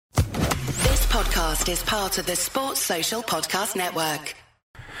podcast is part of the Sports Social Podcast Network.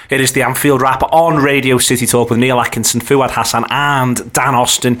 It is the Anfield Wrap on Radio Citytalk with Neil Atkinson, Fuad Hassan and Dan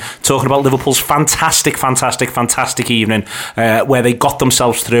Austin, talking about Liverpool's fantastic evening where they got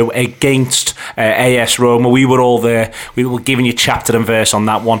themselves through against AS Roma. We were all there. We were giving you chapter and verse on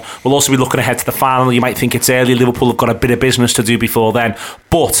that one. We'll also be looking ahead to the final. You might think it's early. Liverpool have got a bit of business to do before then.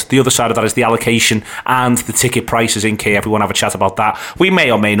 But the other side of that is the allocation and the ticket prices in Kiev. We want to have a chat about that. We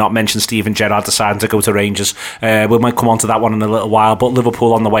may or may not mention Steven Gerrard deciding to go to Rangers. We might come on to that one in a little while. But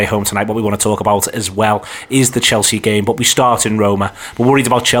Liverpool on the way home tonight. What we want to talk about as well is the Chelsea game, but we start in Roma. We're worried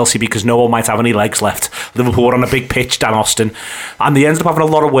about Chelsea because no one might have any legs left. Liverpool were on a big pitch, Dan Austin, and they ended up having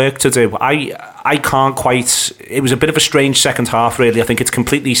a lot of work to do. I can't quite... It was a bit of a strange second half, really. I think it's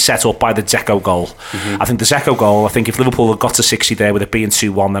completely set up by the Dzeko goal. I think the Dzeko goal, I think if Liverpool had got to 60 there with it being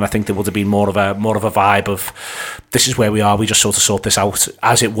 2-1, then I think there would have been more of a vibe of this is where we are, we just sort this out.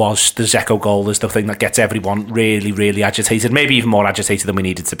 As it was, the Dzeko goal is the thing that gets everyone really agitated, maybe even more agitated than we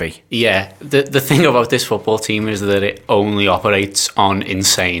needed to be. Yeah, the thing about this football team is that it only operates on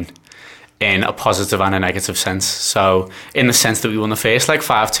insane in a positive and a negative sense. So in the sense that we won the first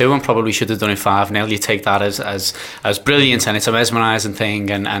 5-2 and probably should have done it 5-0, you take that as brilliant, and it's a mesmerising thing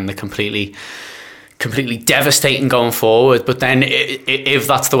and the completely devastating going forward. But then if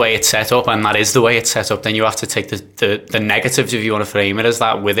that's the way it's set up, and that is the way it's set up, then you have to take the negatives, if you want to frame it as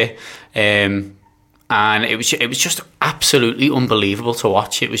that, with it. And it was just absolutely unbelievable to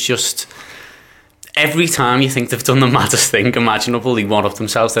watch. It was just... Every time you think they've done the maddest thing imaginable, they one-up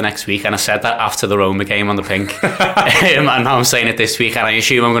themselves the next week. And I said that after the Roma game on the Pink. And now I'm saying it this week, and I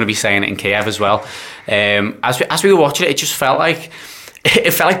assume I'm going to be saying it in Kiev as well. As we were watching it, it just felt like...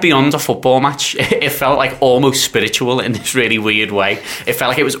 It felt like beyond a football match. It felt like almost spiritual in this really weird way. It felt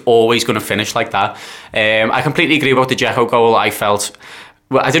like it was always going to finish like that. I completely agree about the Dzeko goal. I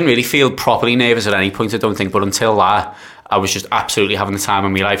didn't really feel properly nervous at any point, I don't think, but until that, I was just absolutely having the time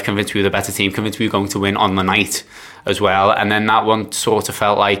of my life, convinced we were the better team, convinced we were going to win on the night as well. And then that one sort of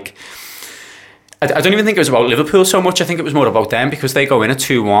felt like... I don't even think it was about Liverpool so much. I think it was more about them, because they go in at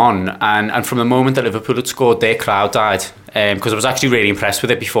 2-1, and from the moment that Liverpool had scored, their crowd died. Because I was actually really impressed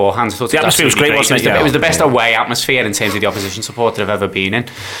with it beforehand. I thought the atmosphere was great, wasn't it? It was the best away atmosphere in terms of the opposition support that I've ever been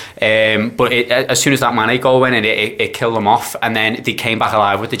in. But as soon as that Mane goal went in, it killed them off, and then they came back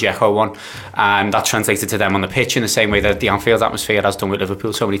alive with the Dzeko one, and that translated to them on the pitch in the same way that the Anfield atmosphere has done with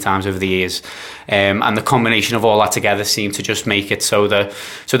Liverpool so many times over the years. And the combination of all that together seemed to just make it so that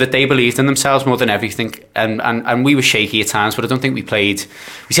they believed in themselves more than everything. And we were shaky at times, but I don't think we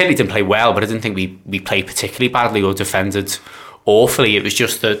certainly didn't play well, but I didn't think we played particularly badly or defended awfully. It was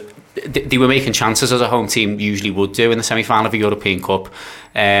just that they were making chances, as a home team usually would do in the semi-final of a European Cup.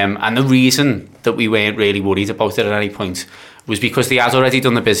 And the reason that we weren't really worried about it at any point was because they had already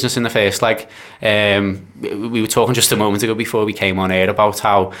done the business in the first leg. We were talking just a moment ago before we came on air about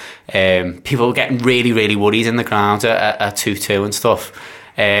how people were getting really worried in the ground at 2-2 and stuff.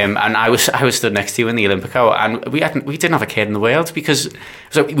 And I was stood next to you in the Olympico, and we didn't have a care in the world, because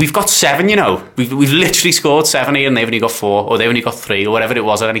we've got 7, we've literally scored 7 here, and they've only got 4, or they've only got 3, or whatever it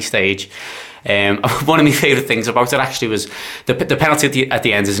was at any stage. One of my favourite things about it actually was the penalty at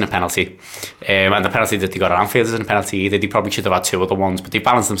the end isn't a penalty, and the penalty that they got at Anfield isn't a penalty either. They probably should have had 2 other ones, but they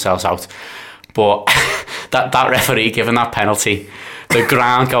balanced themselves out. But that referee giving that penalty, the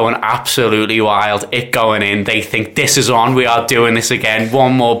ground going absolutely wild, it going in, they think this is on, we are doing this again,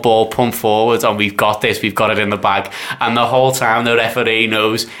 one more ball pumped forward and we've got this, we've got it in the bag. And the whole time the referee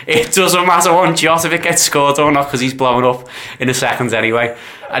knows it doesn't matter one jot if it gets scored or not, because he's blowing up in a second anyway.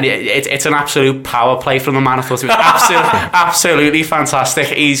 And it's an absolute power play from the man. I thought it was absolutely fantastic.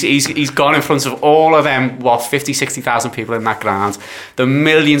 He's gone in front of all of them, 50,000-60,000 people in that ground, the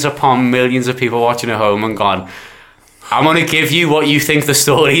millions upon millions of people watching at home, and gone, I'm going to give you what you think the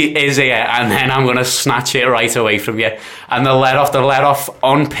story is here, and then I'm going to snatch it right away from you. And the let off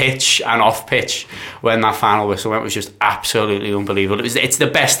on pitch and off pitch when that final whistle went was just absolutely unbelievable. It's the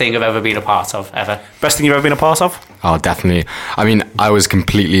best thing I've ever been a part of, ever. Best thing you've ever been a part of? Oh, definitely. I mean, I was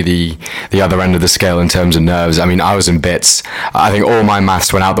completely the other end of the scale in terms of nerves. I mean, I was in bits. I think all my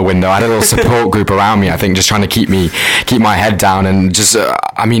maths went out the window. I had a little support group around me, I think, just trying to keep my head down, and just,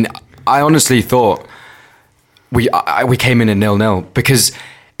 I honestly thought we came in at 0-0, because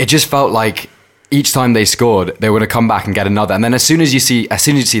it just felt like each time they scored, they were going to come back and get another. And then as soon as you see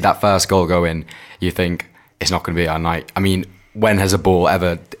that first goal go in, you think it's not going to be our night. I mean, when has a ball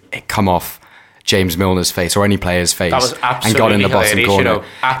ever come off James Milner's face or any player's face and got in the bottom corner?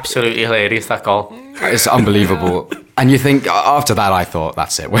 Absolutely hilarious, that goal. It's unbelievable. And you think, after that, I thought,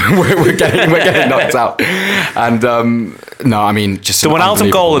 that's it. We're getting knocked out. And no, I mean, just the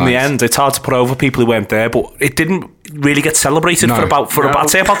Wijnaldum goal in the night. end, it's hard to put over people who weren't there, but it didn't really get celebrated for about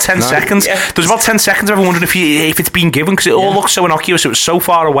 10 seconds. Yeah. There was about 10 seconds of everyone wondering if it's been given, because it all looked so innocuous. It was so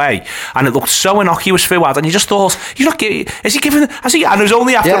far away, and it looked so innocuous for Fuad, and you just thought, is he giving? And it was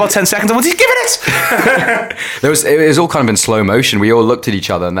only after about 10 seconds, and he's giving it. It was all kind of in slow motion. We all looked at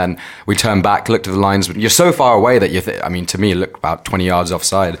each other, and then we turned back, looked at the lines. You're so far away that I mean, to me, it looked about 20 yards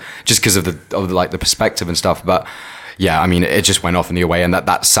offside, just because of the perspective and stuff. But yeah, I mean, it just went off in the away, and that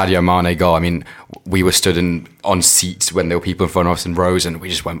Sadio Mane goal. I mean, we were stood on seats when there were people in front of us in rows, and we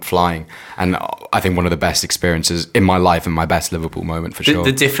just went flying. And I think one of the best experiences in my life, and my best Liverpool moment for sure.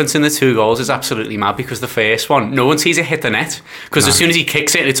 The difference in the two goals is absolutely mad, because the first one, no one sees it hit the net, because as soon as he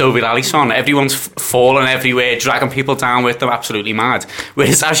kicks it, it's over Alisson. Everyone's falling everywhere, dragging people down with them, absolutely mad.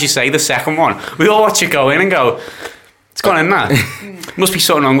 Whereas, as you say, the second one, we all watch it go in and go, it's gone in there. Must be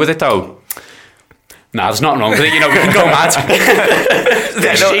something wrong with it though. No, there's nothing wrong with it. We can go mad.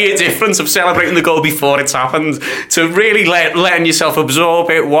 The sheer difference of celebrating the goal before it's happened to really letting yourself absorb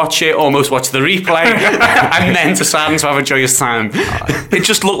it, watch it, almost watch the replay, and then deciding to have a joyous time. It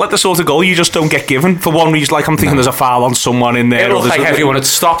just looked like the sort of goal you just don't get given for one reason. Like, I'm thinking there's a foul on someone in there. It looked like everyone had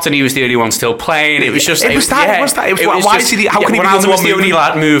stopped and he was the only one still playing. It was just... Why is he... How can he be the only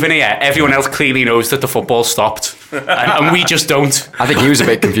lad moving here? Everyone else clearly knows that the football stopped. and we just don't. I think he was a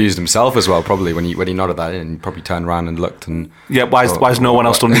bit confused himself as well, probably, when he nodded that in. He probably turned around and looked and... Yeah, why is no one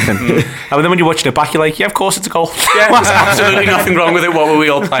else done anything? And then when you're watching it back, you're like, yeah, of course it's a goal. Yeah, there's absolutely nothing wrong with it. What were we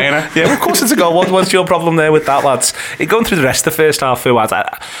all playing at? Yeah, of course it's a goal. What's your problem there with that, lads? Going through the rest of the first half,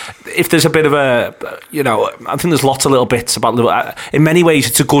 if there's a bit of a... I think there's lots of little bits about Liverpool. In many ways,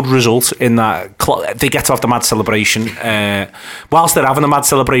 it's a good result in that they get to have the mad celebration. Whilst they're having the mad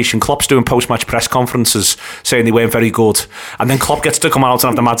celebration, Klopp's doing post-match press conferences saying they weren't very good. And then Klopp gets to come out and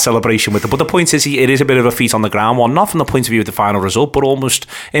have the mad celebration with them. But the point is, it is a bit of a feet on the ground one, not from the point of view of the final result, but almost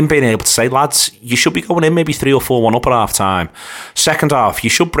in being able to say, lads, you should be going in maybe 3 or 4-1 up at half time. Second half, you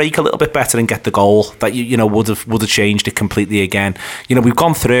should break a little bit better and get the goal that would have changed it completely again. We've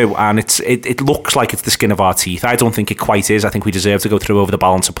gone through and it looks like it's the skin of our teeth. I don't think it quite is. I think we deserve to go through over the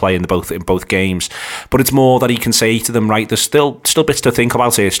balance of play in both games. But it's more that he can say to them, right, there's still bits to think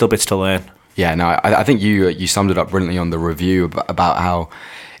about here, still bits to learn. Yeah, no, I think you summed it up brilliantly on the review about how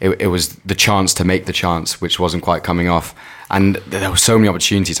it was the chance to make the chance, which wasn't quite coming off. And there were so many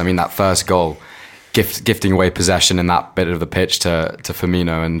opportunities. I mean, that first goal, gifting away possession in that bit of the pitch to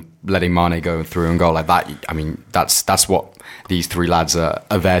Firmino and letting Mane go through and goal like that. I mean, that's what these three lads are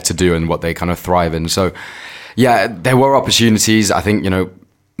there to do and what they kind of thrive in. So, yeah, there were opportunities. I think,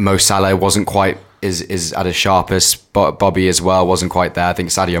 Mo Salah wasn't quite is at his sharpest. Bobby as well wasn't quite there. I think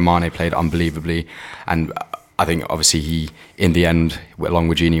Sadio Mane played unbelievably, and I think obviously he, in the end, along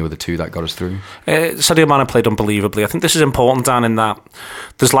with Gini, were the two that got us through. Sadio Mane played unbelievably. I think this is important, Dan, in that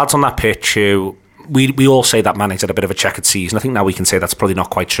there's lads on that pitch who we all say that Mane's had a bit of a checkered season. I think now we can say that's probably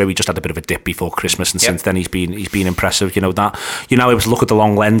not quite true. He just had a bit of a dip before Christmas, and since then he's been impressive. Able to look at the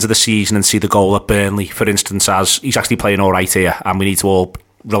long lens of the season and see the goal at Burnley, for instance, as he's actually playing all right here, and we need to all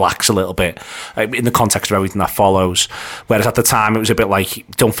relax a little bit in the context of everything that follows. Whereas at the time it was a bit like,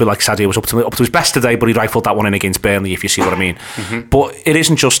 don't feel like Sadio was up to his best today, but he rifled that one in against Burnley, if you see what I mean. Mm-hmm. But it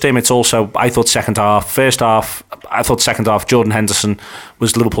isn't just him, it's also, I thought second half, Jordan Henderson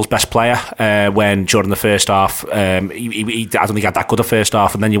was Liverpool's best player when during the first half, I don't think he had that good a first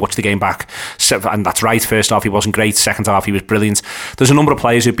half, and then you watch the game back, and that's right, first half he wasn't great, second half he was brilliant. There's a number of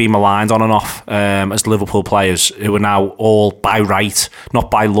players who've been maligned on and off as Liverpool players who are now all by right,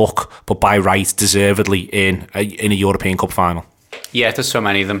 not by luck, but by right, deservedly in a European Cup final. Yeah, there's so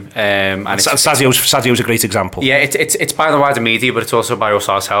many of them. And Sadio's a great example. Yeah, it's by the wider media, but it's also by us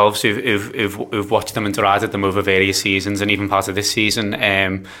ourselves who've watched them and derided them over various seasons and even part of this season.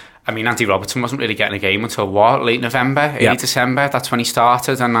 Andy Robertson wasn't really getting a game until late November, early December. That's when he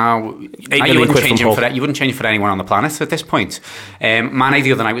started, and now you wouldn't change him for anyone on the planet at this point. Mane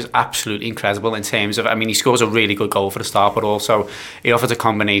the other night was absolutely incredible in terms of, he scores a really good goal for the start, but also he offers a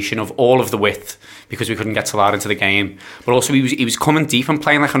combination of all of the width, because we couldn't get Salah into the game, but also he was coming deep and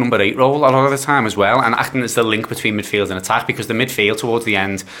playing like a number 8 role a lot of the time as well, and acting as the link between midfield and attack, because the midfield towards the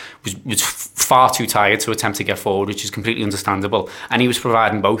end was far too tired to attempt to get forward, which is completely understandable, and he was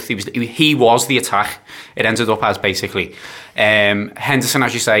providing both. He was the attack, it ended up as, basically. Henderson,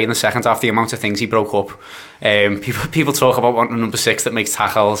 as you say, in the second half, the amount of things he broke up. People talk about wanting a number 6 that makes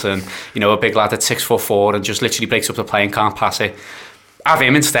tackles, and a big lad at 6'4" and just literally breaks up the play and can't pass it. have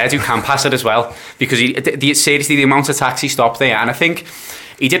him instead who can pass it as well, because seriously the amount of attacks he stopped there, and I think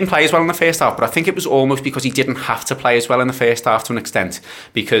he didn't play as well in the first half, but I think it was almost because he didn't have to play as well in the first half to an extent,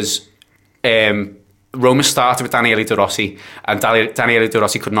 because Roma started with Daniele De Rossi, and Daniele De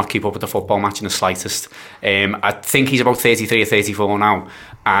Rossi could not keep up with the football match in the slightest. I think he's about 33 or 34 now,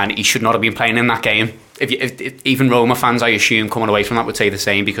 and he should not have been playing in that game. If even Roma fans, I assume, coming away from that would say the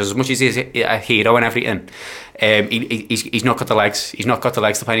same, because as much as he's a hero and everything, he's not got the legs. He's not got the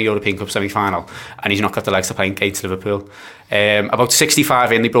legs to play in a European Cup semi-final, and he's not got the legs to play against Liverpool. About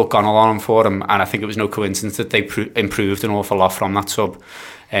 65 in, they brought Gonal on for him, and I think it was no coincidence that they improved an awful lot from that sub.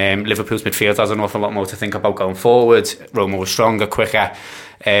 Liverpool's midfield has an awful lot more to think about going forward. Roma was stronger, quicker,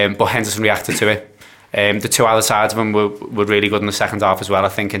 but Henderson reacted to it. The two other sides of them were really good in the second half as well, I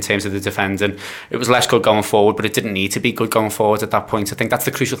think, in terms of the defending. It was less good going forward, but it didn't need to be good going forward at that point. I think that's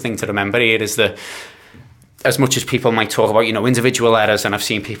the crucial thing to remember here, is that as much as people might talk about, individual errors, and I've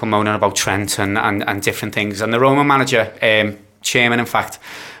seen people moaning about Trent and different things, and the Roma manager, chairman in fact,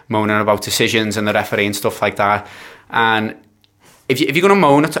 moaning about decisions and the referee and stuff like that. And if you're going to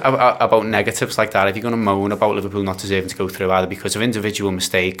moan about negatives like that, if you're going to moan about Liverpool not deserving to go through either because of individual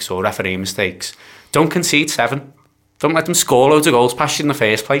mistakes or referee mistakes, don't concede 7. Don't let them score loads of goals past you in the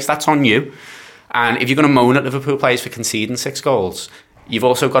first place. That's on you. And if you're going to moan at Liverpool players for conceding 6 goals, you've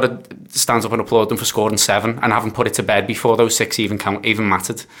also got to stand up and applaud them for scoring 7 and having put it to bed before those 6 even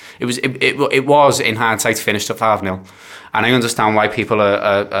mattered. It was in hindsight finished at 5-0. And I understand why people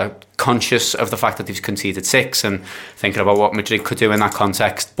are conscious of the fact that they've conceded 6 and thinking about what Madrid could do in that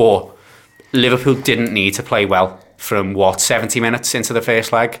context. But Liverpool didn't need to play well from 70 minutes into the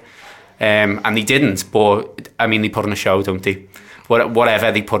first leg. And they didn't, but I mean, they put on a show, don't they?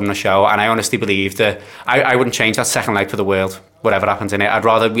 Whatever, they put on a show, and I honestly believe that I wouldn't change that second leg for the world, whatever happens in it. I'd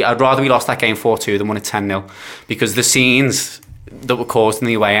rather we lost that game 4-2 than won it 10-0, because the scenes that were caused in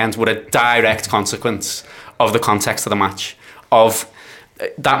the away end were a direct consequence of the context of the match, of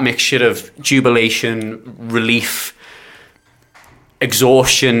that mixture of jubilation, relief,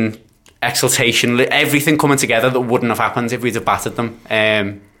 exhaustion, exultation, everything coming together that wouldn't have happened if we'd have battered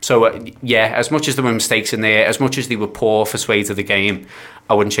them. So, as much as there were mistakes in there, as much as they were poor for sway to the game,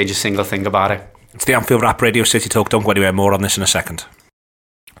 I wouldn't change a single thing about it. It's the Anfield Wrap Radio City Talk. Don't go anywhere. More on this in a second.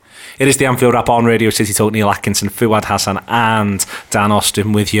 It is the Anfield Wrap on Radio City Talk. Neil Atkinson, Fuad Hassan and Dan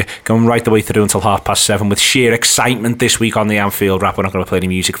Austin with you, going right the way through until 7:30 with sheer excitement this week on the Anfield Wrap. We're not going to play any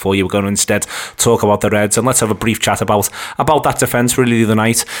music for you. We're going to instead talk about the Reds, and let's have a brief chat about that defence really the other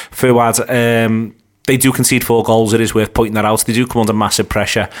night. Fuad, they do concede 4 goals. It is worth pointing that out. They do come under massive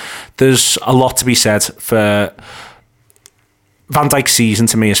pressure. There's a lot to be said for Van Dijk's season.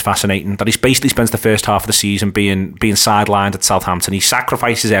 To me is fascinating, that he basically spends the first half of the season being sidelined at Southampton. He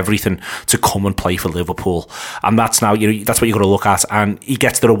sacrifices everything to come and play for Liverpool, and that's now that's what you've got to look at, and he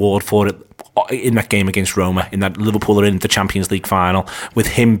gets the reward for it in that game against Roma, in that Liverpool are in the Champions League final, with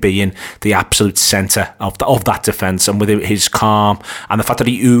him being the absolute centre of that defence, and with his calm and the fact that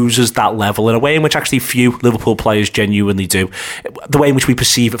he oozes that level in a way in which actually few Liverpool players genuinely do. The way in which we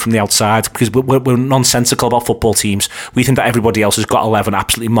perceive it from the outside, because we're nonsensical about football teams. We think that everybody else has got 11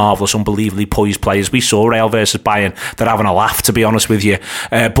 absolutely marvellous, unbelievably poised players. We saw Real versus Bayern. They're having a laugh, to be honest with you.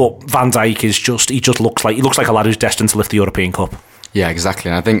 But Van Dijk is he looks like a lad who's destined to lift the European Cup. Yeah, exactly.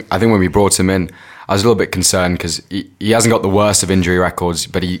 And I think when we brought him in, I was a little bit concerned because he hasn't got the worst of injury records,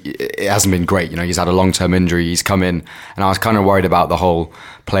 but it hasn't been great. He's had a long-term injury. He's come in, and I was kind of worried about the whole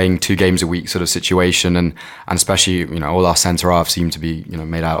playing 2 games a week sort of situation, and especially all our centre halves seem to be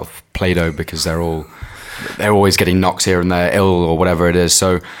made out of Play-Doh because they're always getting knocks here and there, ill or whatever it is.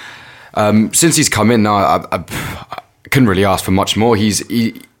 So since he's come in now, I couldn't really ask for much more.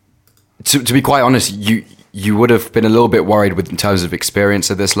 To be quite honest, you would have been a little bit worried in terms of experience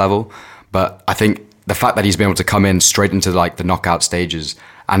at this level, but I think the fact that he's been able to come in straight into like the knockout stages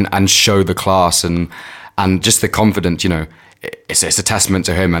and show the class and just the confidence, it's a testament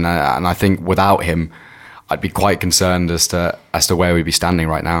to him. And I think without him, I'd be quite concerned as to where we'd be standing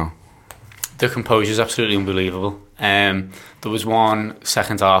right now. The composure is absolutely unbelievable. There was one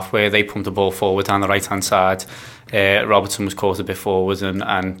second half where they pumped the ball forward down the right hand side. Robertson was caught a bit forward, and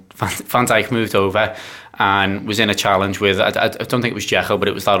Van Dijk moved over and was in a challenge with, I don't think it was Dzeko, but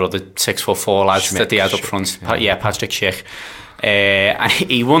it was that other 6'4" lad that they had up front. Patrick Schick. And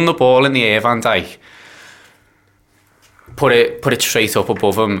he won the ball in the air, Van Dijk. Put it straight up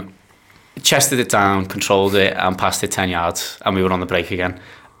above him, chested it down, controlled it, and passed it 10 yards, and we were on the break again.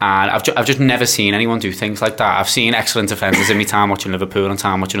 And I've just never seen anyone do things like that. I've seen excellent defenders in my time watching Liverpool and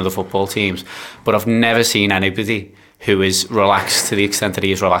time watching other football teams, but I've never seen anybody who is relaxed to the extent that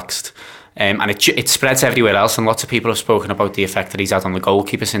he is relaxed. And it spreads everywhere else, and lots of people have spoken about the effect that he's had on the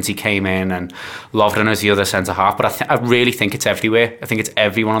goalkeeper since he came in, and Lovren as the other centre-half, but I really think it's everywhere. I think it's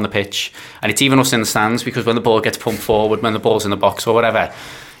everyone on the pitch, and it's even us in the stands, because when the ball gets pumped forward, when the ball's in the box or whatever,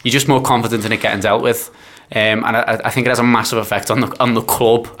 you're just more confident in it getting dealt with. And I think it has a massive effect on the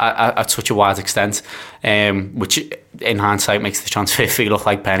club at such a wide extent, which in hindsight makes the transfer fee look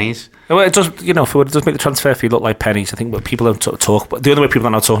like pennies. Well, it does, it does make the transfer fee look like pennies. I think what people don't talk, but the only way people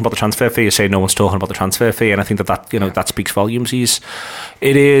are now talking about the transfer fee is saying no one's talking about the transfer fee, and I think that speaks volumes.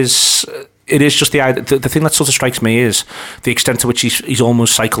 It is just the thing that sort of strikes me is the extent to which he's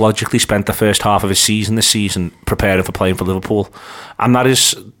almost psychologically spent the first half of his season this season preparing for playing for Liverpool, and that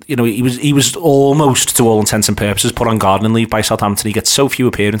is, he was almost, to all intents and purposes, put on gardening leave by Southampton. He gets so few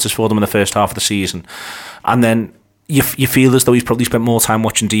appearances for them in the first half of the season, and then you feel as though he's probably spent more time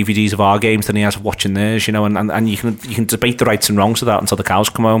watching DVDs of our games than he has of watching theirs, and you can debate the rights and wrongs of that until the cows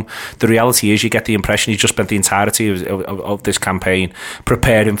come home. The reality is, you get the impression he's just spent the entirety of this campaign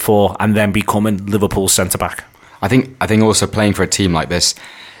preparing for and then becoming Liverpool's centre-back. I think also playing for a team like this,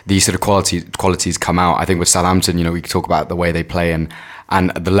 these sort of qualities come out. I think with Southampton, we could talk about the way they play and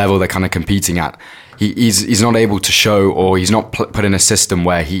the level they're kind of competing at. He's not able to show, or he's not put in a system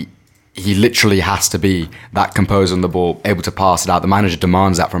where he literally has to be that composed on the ball, able to pass it out. The manager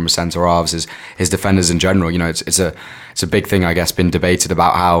demands that from his centre halves, his defenders in general. It's a big thing, I guess, been debated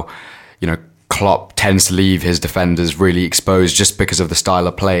about how Klopp tends to leave his defenders really exposed just because of the style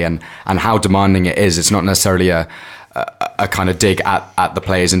of play and how demanding it is. It's not necessarily a kind of dig at the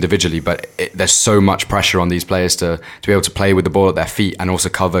players individually, but there's so much pressure on these players to be able to play with the ball at their feet and also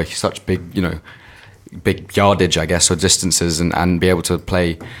cover such big yardage, I guess, or distances, and be able to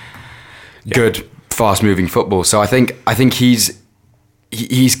play good, fast-moving football. So I think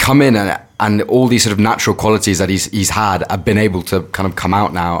he's come in and all these sort of natural qualities that he's had have been able to kind of come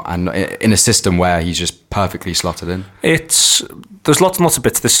out now, and in a system where he's just perfectly slotted in. There's lots and lots of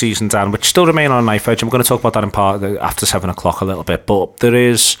bits this season, Dan, which still remain on a knife edge. I'm going to talk about that in part after 7 o'clock a little bit, but there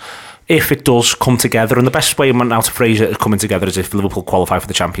is, if it does come together, and the best way now to phrase it as coming together is if Liverpool qualify for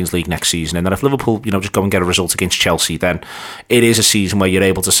the Champions League next season, and then if Liverpool just go and get a result against Chelsea, then it is a season where you're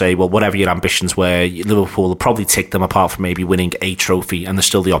able to say, well, whatever your ambitions were, Liverpool will probably tick them apart from maybe winning a trophy, and there's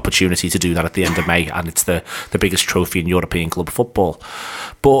still the opportunity to do that at the end of May, and it's the biggest trophy in European club football.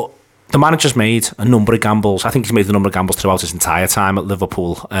 But the manager's made a number of gambles. I think he's made a number of gambles throughout his entire time at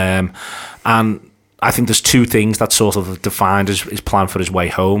Liverpool, and I think there's two things that sort of defined his plan for his way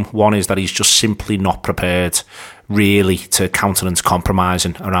home. One is that he's just simply not prepared, really, to countenance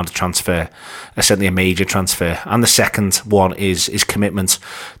compromising around a transfer, certainly a major transfer. And the second one is his commitment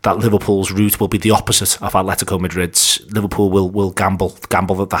that Liverpool's route will be the opposite of Atletico Madrid's. Liverpool will gamble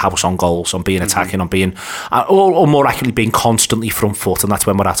the house on goals, on being attacking, on being, or more accurately, being constantly front foot, and that's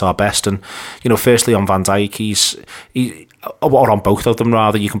when we're at our best. And firstly on Van Dijk, or on both of them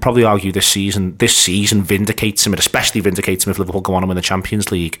rather, you can probably argue this season vindicates him. It especially vindicates him if Liverpool go on and win the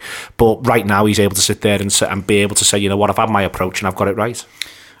Champions League. But right now he's able to sit there and be able to say, I've had my approach and I've got it right.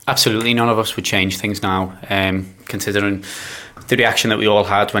 Absolutely, none of us would change things now, considering the reaction that we all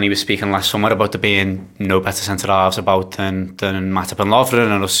had when he was speaking last summer about there being no better centre halves about than Matip and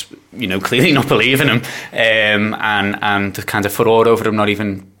Lovren, and us, clearly not believing him, and the kind of furore over him not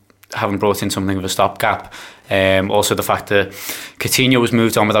even having brought in something of a stopgap. Also the fact that Coutinho was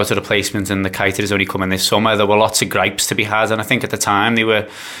moved on without a replacement and the Keita is only coming this summer. There were lots of gripes to be had, and I think at the time they were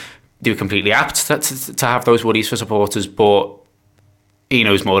completely apt to have those worries for supporters, but he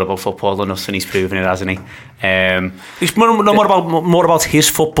knows more about football than us, and he's proven it, hasn't he? It's more about his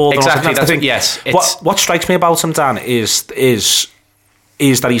football. Exactly. That's the thing. Yes. What strikes me about him, Dan, is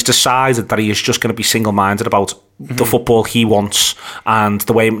that he's decided that he is just going to be single-minded about the football he wants, and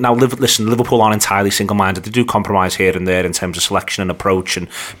the way. Now, listen, Liverpool aren't entirely single-minded. They do compromise here and there in terms of selection and approach and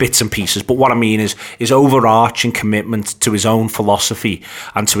bits and pieces. But what I mean is his overarching commitment to his own philosophy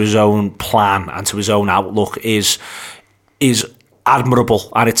and to his own plan and to his own outlook is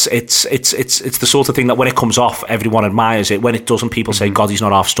admirable, and it's the sort of thing that when it comes off, everyone admires it. When it doesn't, people say, God, he's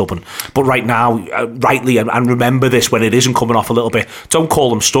not half stubborn. But right now, rightly, and remember this when it isn't coming off a little bit, don't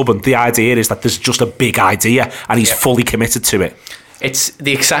call him stubborn. The idea is that there's just a big idea and he's fully committed to it. It's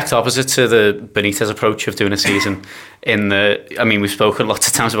the exact opposite to the Benitez approach of doing a season. We've spoken lots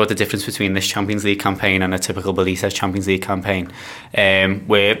of times about the difference between this Champions League campaign and a typical Benitez Champions League campaign,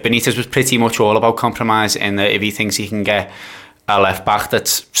 where Benitez was pretty much all about compromise, in that if he thinks he can get a left back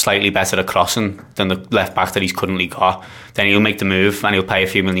that's slightly better at crossing than the left back that he's currently got, then he'll make the move and he'll pay a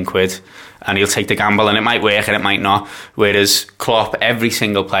few million quid and he'll take the gamble, and it might work and it might not. Whereas Klopp, every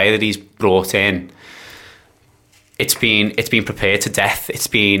single player that he's brought in, it's been prepared to death.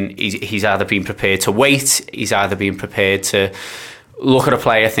 He's either been prepared to wait, he's either been prepared to look at a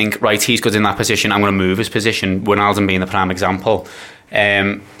player, think, right, he's good in that position, I'm going to move his position, Wijnaldum being the prime example.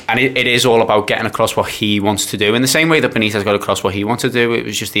 And it is all about getting across what he wants to do. In the same way that Benitez got across what he wants to do, it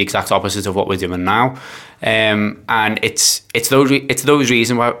was just the exact opposite of what we're doing now. And it's those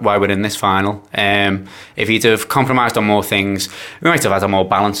reasons why we're in this final. If he'd have compromised on more things, we might have had a more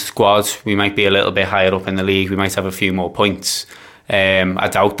balanced squad. We might be a little bit higher up in the league. We might have a few more points. I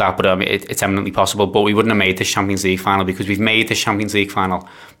doubt that, but it's eminently possible. But we wouldn't have made this Champions League final, because we've made this Champions League final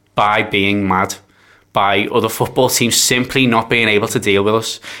by being mad, by other football teams simply not being able to deal with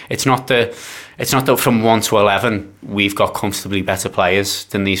us. It's not that from 1 to 11 we've got comfortably better players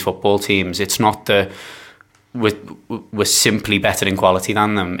than these football teams. It's not that we're simply better in quality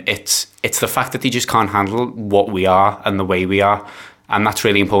than them. It's the fact that they just can't handle what we are and the way we are, and that's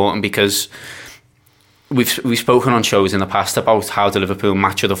really important, because we've spoken on shows in the past about how do Liverpool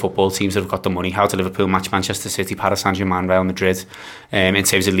match other football teams that have got the money, how do Liverpool match Manchester City, Paris Saint-Germain, Real Madrid, in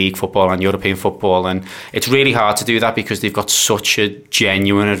terms of league football and European football. And it's really hard to do that because they've got such a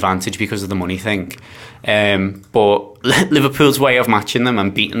genuine advantage because of the money thing. But Liverpool's way of matching them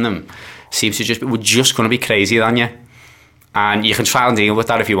and beating them seems to just be, we're just going to be crazier than you. And you can try and deal with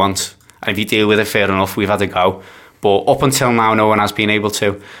that if you want. And if you deal with it, fair enough, we've had a go. But up until now, no one has been able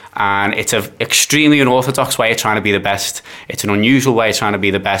to. And it's an extremely unorthodox way of trying to be the best. It's an unusual way of trying to be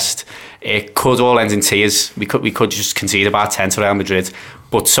the best. It could all end in tears. We could just concede about 10 to Real Madrid.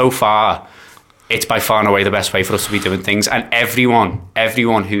 But so far, it's by far and away the best way for us to be doing things. And everyone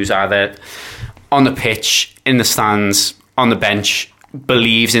who's either on the pitch, in the stands, on the bench,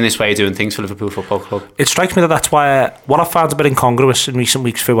 believes in this way of doing things for Liverpool Football Club. It strikes me that that's why what I've found a bit incongruous in recent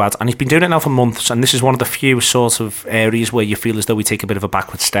weeks, Fuad, and he's been doing it now for months, and this is one of the few sort of areas where you feel as though we take a bit of a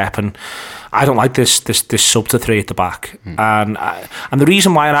backward step, and I don't like this sub to 3 at the back. And the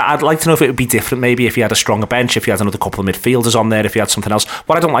reason why, and I'd like to know if it would be different maybe if he had a stronger bench, if he had another couple of midfielders on there, if he had something else.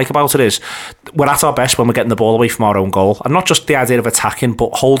 What I don't like about it is we're at our best when we're getting the ball away from our own goal, and not just the idea of attacking,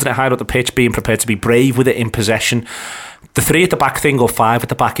 but holding it high up the pitch, being prepared to be brave with it in possession. The 3 at the back thing, or 5 at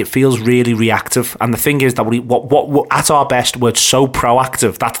the back, it feels really reactive. And the thing is that what at our best, we're so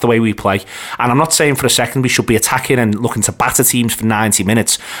proactive. That's the way we play. And I'm not saying for a second we should be attacking and looking to batter teams for 90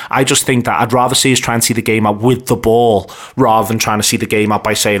 minutes. I just think that I'd rather see us try and see the game out with the ball rather than trying to see the game out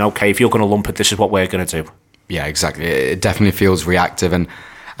by saying, okay, if you're going to lump it, this is what we're going to do. Yeah, exactly. It definitely feels reactive. And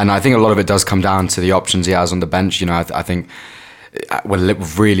I think a lot of it does come down to the options he has on the bench. You know, I think we're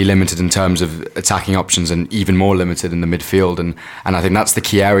really limited in terms of attacking options, and even more limited in the midfield, and I think that's the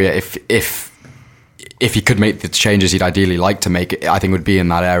key area. If he could make the changes he'd ideally like to make, I think it would be in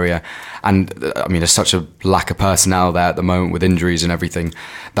that area. And I mean, there's such a lack of personnel there at the moment with injuries and everything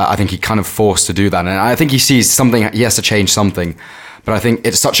that I think he's kind of forced to do that. And I think he sees something, he has to change something, but I think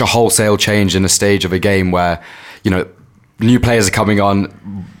it's such a wholesale change in a stage of a game where, you know, new players are coming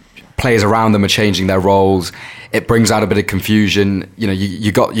on, players around them are changing their roles. It brings out a bit of confusion. You know,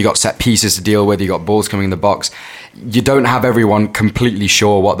 you got set pieces to deal with. You got balls coming in the box. You don't have everyone completely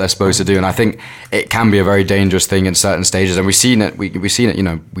sure what they're supposed to do, and I think it can be a very dangerous thing in certain stages. And we've seen it. We've seen it. You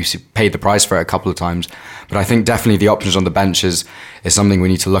know, we've paid the price for it a couple of times. But I think definitely the options on the bench is something we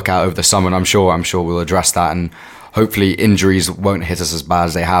need to look at over the summer. And I'm sure we'll address that. And hopefully injuries won't hit us as bad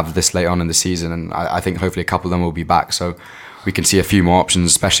as they have this late on in the season. And I think hopefully a couple of them will be back, so we can see a few more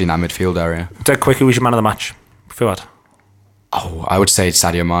options, especially in that midfield area. Dead quick, who was your man of the match? Fuad? Oh, I would say it's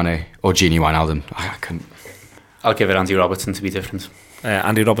Sadio Mane or Gini Wijnaldum. I couldn't. I'll give it Andy Robertson to be different.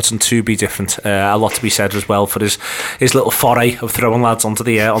 Andy Robertson to be different. A lot to be said as well for his little foray of throwing lads onto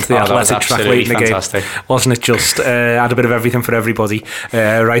the athletic track late in the fantastic game. Wasn't it just had a bit of everything for everybody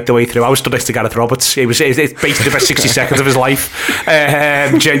right the way through. I was stood next to Gareth Roberts. It's basically the best 60 seconds of his life.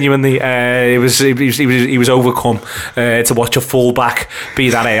 Genuinely, he was overcome to watch a full-back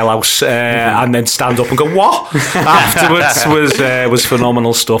be that alehouse and then stand up and go, what? Afterwards was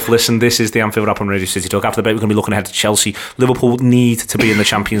phenomenal stuff. Listen, this is the Anfield Wrap on Radio City Talk. After the break, we're going to be looking ahead to Chelsea. Liverpool need to be in the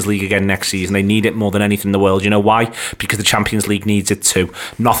Champions League again next season. They need it more than anything in the world. You know why? Because the Champions League needs it too.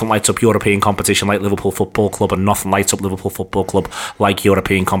 Nothing lights up European competition like Liverpool Football Club, and nothing lights up Liverpool Football Club like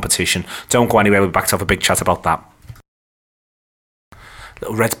European competition. Don't go anywhere. We're back to have a big chat about that.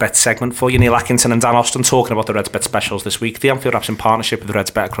 little Reds Bet segment for you. Neil Atkinson and Dan Austin talking about the Reds Bet specials this week. The Anfield app's in partnership with the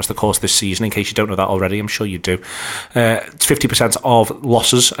Reds Bet across the course of this season. In case you don't know that already, I'm sure you do. It's 50% of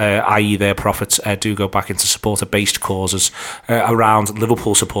losses, i.e. their profits, do go back into supporter-based causes around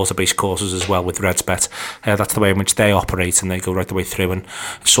Liverpool supporter-based causes as well with Reds Bet. That's the way in which they operate, and they go right the way through and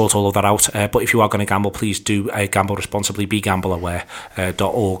sort all of that out. But if you are going to gamble, please do gamble responsibly.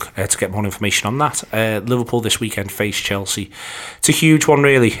 BeGambleAware.org to get more information on that. Liverpool this weekend face Chelsea. It's a huge one,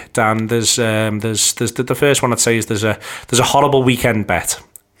 really, Dan. There's the first one I'd say is there's a horrible weekend bet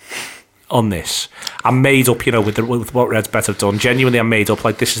on this. I'm made up, with what Reds Bet have done. Genuinely, I'm made up.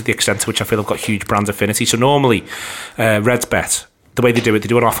 Like, this is the extent to which I feel I've got huge brand affinity. So normally, Reds Bet, the way they do it, they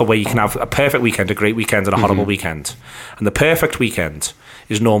do an offer where you can have a perfect weekend, a great weekend, and a horrible weekend. And the perfect weekend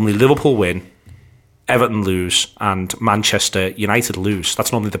is normally Liverpool win, Everton lose, and Manchester United lose.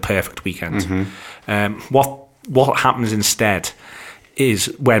 That's normally the perfect weekend. What happens instead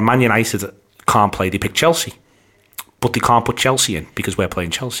is when Man United can't play, they pick Chelsea. But they can't put Chelsea in because we're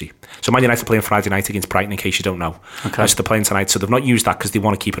playing Chelsea. So Man United are playing Friday night against Brighton, in case you don't know. Okay. So they're playing tonight. So they've not used that because they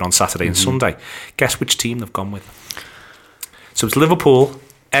want to keep it on Saturday and Sunday. Guess which team they've gone with? So it's Liverpool,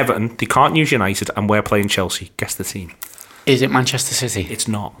 Everton, they can't use United, and we're playing Chelsea. Guess the team. Is it Manchester City? It's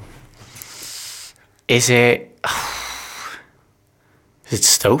not. Is it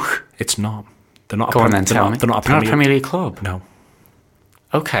Stoke? It's not. They're not. Go on then, tell me. They're not a Premier League club? No.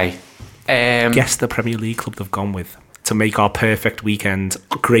 Okay. Guess the Premier League club they've gone with to make our perfect weekend,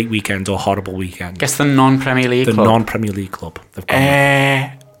 great weekend, or horrible weekend. Guess the non-Premier League club. The non-Premier League club they've gone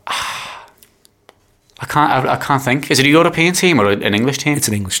with. I can't think. Is it a European team or an English team? It's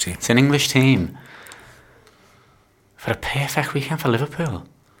an English team. It's an English team. For a perfect weekend for Liverpool.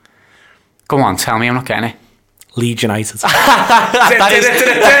 Go on, tell me, I'm not getting it. Leeds United.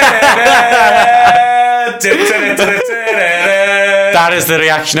 That is the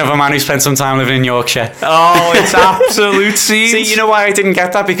reaction of a man who spent some time living in Yorkshire. Oh, it's absolute scenes. See, you know why I didn't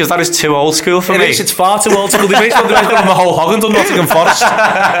get that? Because that is too old school for me. It's far too old school. They basically got on the whole hog and done Nottingham Forest.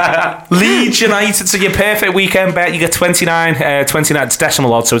 Leeds United, so your perfect weekend bet, you get 29, it's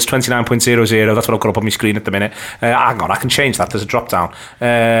decimal odd, so it's 29.00. That's what I've got up on my screen at the minute. Hang on, I can change that. There's a drop down.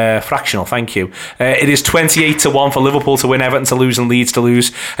 Fractional, thank you. It is 28-1 for Liverpool to win, Everton to lose, and Leeds to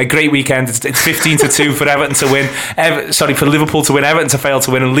lose. A great weekend. It's 15-2 for Everton to win. For Liverpool to win, Everton to fail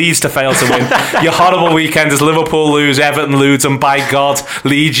to win, and Leeds to fail to win. Your horrible weekend is Liverpool lose, Everton lose, and by God,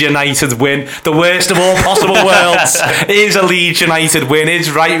 Leeds United win. The worst of all possible worlds is a Leeds United win. It's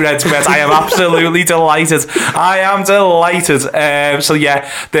right, Reds Bet. I am absolutely delighted. I am delighted. So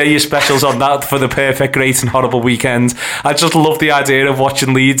yeah, there are your specials on that for the perfect, great, and horrible weekend. I just love the idea of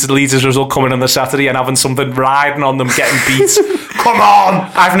watching Leeds' result coming on the Saturday and having something riding on them getting beat. Come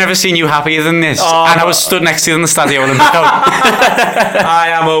on! I've never seen you happier than this. And I was stood next to you in the Stadio Olimpico. I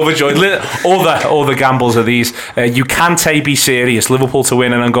am overjoyed. All the gambles are these. You Kante be serious. Liverpool to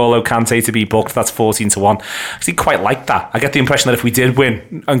win and N'Golo Kante to be booked. That's 14-1. I actually quite like that. I get the impression that if we did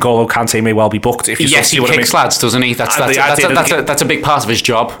win, N'Golo Kante may well be booked. If you yes, he kicks lads, doesn't he? That's a big part of his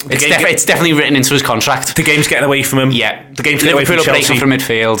job. It's definitely written into his contract. The game's getting away from him. Yeah, the game's getting away from Chelsea. From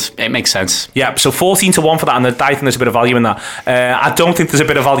midfield. It makes sense. Yeah, so 14-1 for that, and I think there's a bit of value in that. I don't think there's a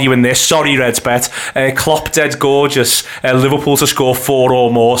bit of value in this. Sorry, Reds Bet. Klopp dead gorgeous. Liverpool to score 4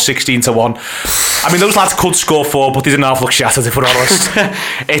 or more, 16-1. I mean, those lads could score 4, but they didn't half look shattered, if we're honest.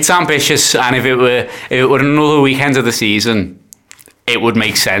 It's ambitious, and if it were another weekend of the season, it would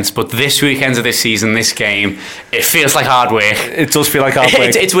make sense. But this weekend of this season, this game, it feels like hard work. It does feel like hard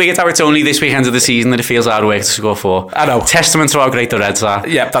work. It's weird how it's only this weekend of the season that it feels hard work to score 4. I know. Testament to how great the Reds are.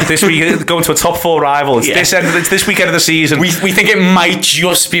 Yeah, that this week going to a top 4 rival. It's this weekend of the season. We think it might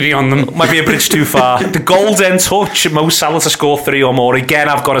just be beyond them. Might be a bridge too far. The golden touch, Mo Salah to score 3 or more. Again,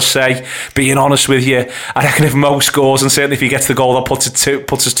 I've got to say, being honest with you, I reckon if Mo scores, and certainly if he gets the goal that puts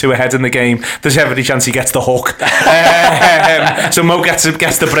us 2 ahead in the game, there's every chance he gets the hook. So Mo gets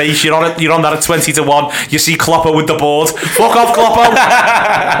the brace. You're on that at 20-1. You see Kloppo with the board. Fuck off, Kloppo.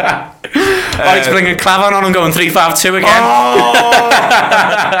 He's bringing Clavan on and going 3-5-2 again.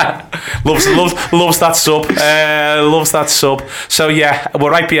 Loves that sub. Loves that sub. So yeah,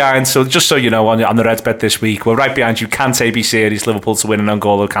 we're right behind. So just so you know, on the Reds Bet this week, we're right behind you. Kante be serious. Liverpool to win and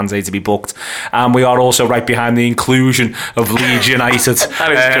N'Golo Kante to be booked. And we are also right behind the inclusion of Leeds United.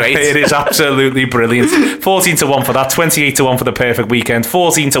 That is great. It is absolutely brilliant. 14-1 for that. 28-1 for the perfect weekend.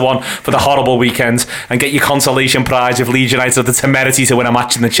 14-1 for the horrible weekend. And get your consolation prize if Leeds United have the temerity to win a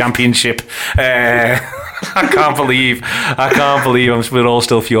match in the Championship. I can't believe we're all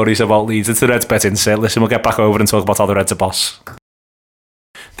still furious about Leeds. It's the Reds Bet insert. Listen, we'll get back over and talk about how the Reds are boss.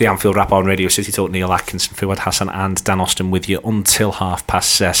 The Anfield Wrap on Radio City Talk. Neil Atkinson, Fuad Hassan and Dan Austin with you until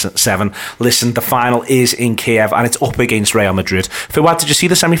 7:30. Listen, the final is in Kiev and it's up against Real Madrid. Fuad, did you see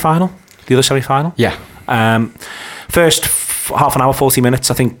the semi-final? The other semi-final? Yeah. First half an hour, 40 minutes,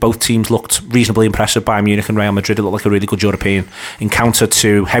 I think both teams looked reasonably impressive. Bayern Munich and Real Madrid. It looked like a really good European encounter.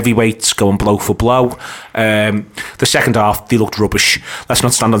 Two heavyweights going blow for blow. The second half, they looked rubbish. Let's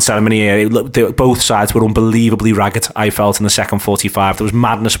not stand on ceremony here. Both sides were unbelievably ragged, I felt, in the second 45. There was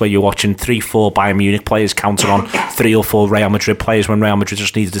madness where you're watching 3-4 Bayern Munich players counter on 3 or 4 Real Madrid players when Real Madrid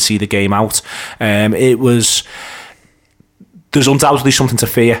just needed to see the game out. There's undoubtedly something to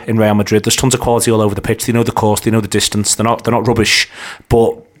fear in Real Madrid. There's tons of quality all over the pitch. They know the course, they know the distance. They're not rubbish,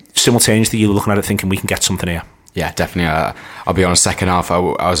 but simultaneously you're looking at it thinking we can get something here. Yeah, definitely. I'll be honest, second half I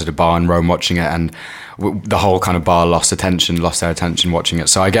was at a bar in Rome watching it, and the whole kind of bar lost their attention watching it.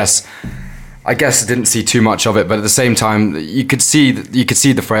 So I guess I didn't see too much of it, but at the same time you could see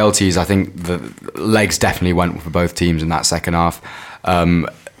the frailties. I think the legs definitely went for both teams in that second half.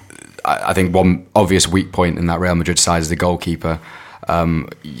 I think one obvious weak point in that Real Madrid side is the goalkeeper.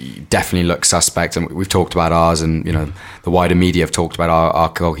 Definitely looks suspect, and we've talked about ours, and the wider media have talked about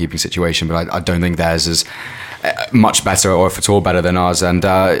our goalkeeping situation, but I don't think theirs is much better, or if at all better than ours. And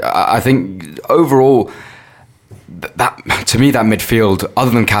I think overall, that to me, that midfield, other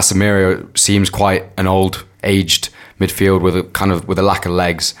than Casemiro, seems quite an old, aged midfield with a lack of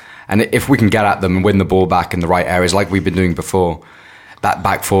legs. And if we can get at them and win the ball back in the right areas, like we've been doing before, that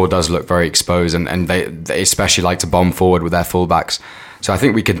back four does look very exposed, and they especially like to bomb forward with their fullbacks. So I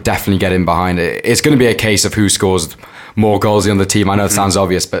think we could definitely get in behind it. It's going to be a case of who scores more goals on the team. I know it sounds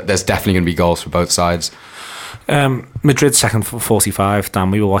obvious, but there's definitely going to be goals for both sides. Madrid second for 45, Dan,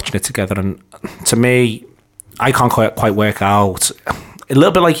 we were watching it together, and to me, I can't quite work out. A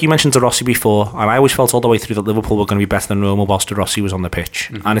little bit like you mentioned De Rossi before, and I always felt all the way through that Liverpool were going to be better than Roma whilst De Rossi was on the pitch.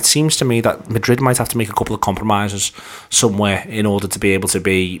 Mm-hmm. And it seems to me that Madrid might have to make a couple of compromises somewhere in order to be able to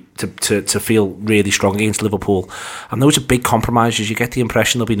feel really strong against Liverpool. And those are big compromises. You get the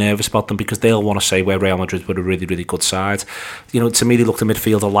impression they'll be nervous about them because they'll want to say where Real Madrid were a really, really good side. To me, they looked a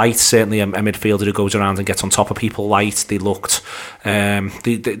midfielder light, certainly a midfielder who goes around and gets on top of people light. They looked,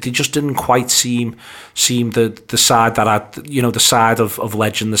 they just didn't quite seem the side that had, the side of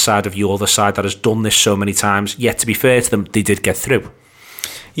legend, the side of the side that has done this so many times. Yet, to be fair to them, they did get through.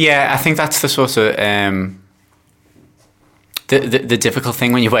 Yeah, I think that's the sort of the difficult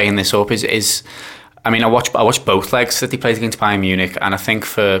thing when you're weighing this up is I watched both legs that they played against Bayern Munich, and I think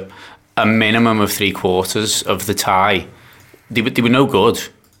for a minimum of 3/4 of the tie, they were no good.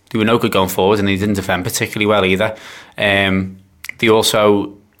 They were no good going forward, and they didn't defend particularly well either. They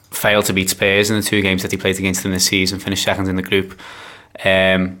also failed to beat Spurs in the 2 games that they played against them this season, finished second in the group.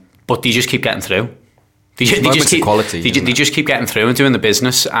 But they just keep getting through. They just keep getting through and doing the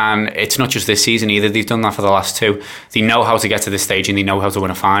business, and it's not just this season either. They've done that for the last 2. They know how to get to this stage, and they know how to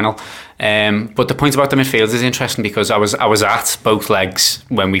win a final. But the point about the midfield is interesting because I was at both legs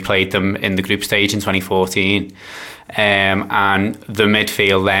when we played them in the group stage in 2014, and the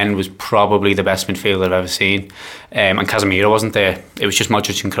midfield then was probably the best midfield I've ever seen. And Casemiro wasn't there. It was just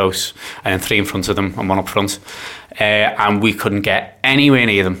Modric and Kroos, and then 3 in front of them and 1 up front, and we couldn't get anywhere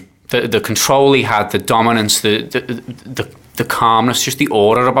near them. The control he had, the dominance, the calmness, just the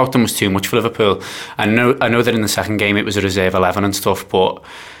aura about them was too much for Liverpool. I know that in the second game it was a reserve 11 and stuff, but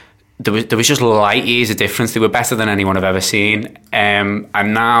there was just light years of difference. They were better than anyone I've ever seen, and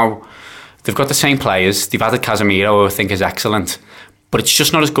now they've got the same players. They've added Casemiro, who I think is excellent, but it's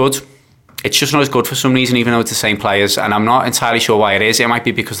just not as good. It's just not as good for some reason, even though it's the same players, and I'm not entirely sure why it is. It might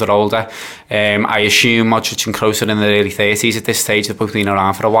be because they're older. I assume Modric and Kroos are in their early 30s at this stage. They've both been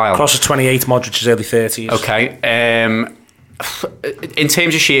around for a while. Kroos is 28, Modric is early 30s. Okay. In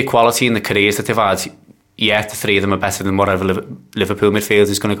terms of sheer quality in the careers that they've had, yeah, the 3 of them are better than whatever Liverpool midfield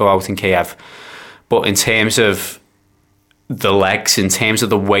is going to go out in Kiev. But in terms of the legs, in terms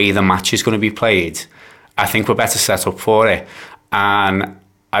of the way the match is going to be played, I think we're better set up for it. And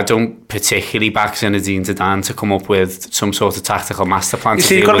I don't particularly back Zinedine Zidane to come up with some sort of tactical master plan. You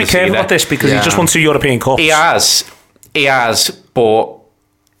see, you've got to be careful about this because he just won 2 European Cups. He has, but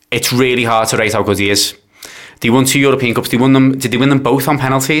it's really hard to rate how good he is. They won 2 European Cups. Did they win them both on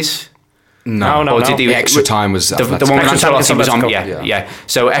penalties? No. The extra time was the one Ancelotti was on. Yeah.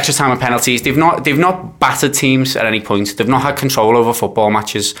 So extra time and penalties. They've not battered teams at any point. They've not had control over football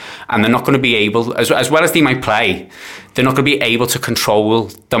matches, and they're not going to be able, as well as they might play, they're not going to be able to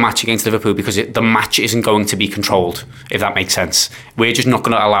control the match against Liverpool because the match isn't going to be controlled. If that makes sense, we're just not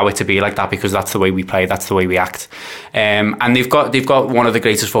going to allow it to be like that because that's the way we play. That's the way we act. And they've got one of the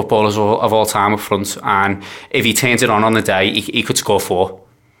greatest footballers of all time up front, and if he turns it on the day, he could score 4.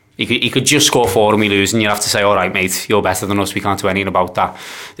 He could just score 4 and we lose, and you have to say, all right, mate, you're better than us. We can't do anything about that.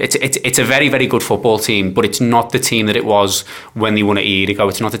 It's a very, very good football team, but it's not the team that it was when they won it a year ago.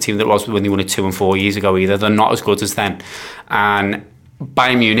 It's not the team that it was when they won it 2 and 4 years ago either. They're not as good as then. And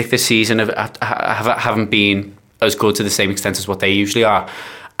Bayern Munich this season haven't been as good to the same extent as what they usually are.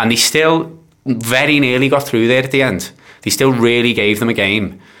 And they still very nearly got through there at the end. They still really gave them a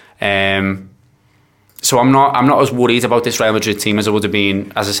game. So I'm not as worried about this Real Madrid team as I would have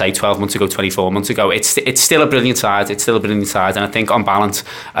been, as I say, 12 months ago, 24 months ago. It's still a brilliant side. It's still a brilliant side, and I think on balance,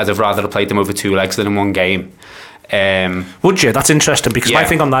 I'd have rather have played them over 2 legs than in one game. Would you? That's interesting, because my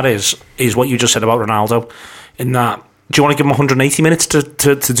thing on that is what you just said about Ronaldo. In that, do you want to give him 180 minutes to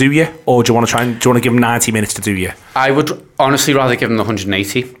do you, or do you want to give him 90 minutes to do you? I would honestly rather give him the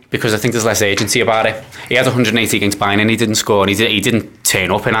 180, because I think there's less agency about it. He had 180 against Bayern and he didn't score, and he didn't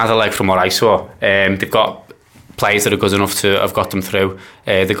turn up in either leg from what I saw. They've got players that are good enough to have got them through.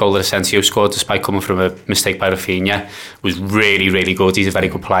 The goal that Asensio scored, despite coming from a mistake by Rafinha, was really, really good. He's a very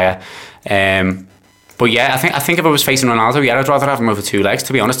good player. But yeah, I think if I was facing Ronaldo, I'd rather have him over 2 legs,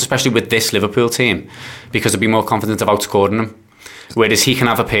 to be honest, especially with this Liverpool team, because I'd be more confident of outscoring him. Whereas he can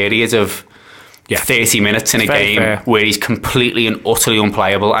have a period of 30 minutes in a game where he's completely and utterly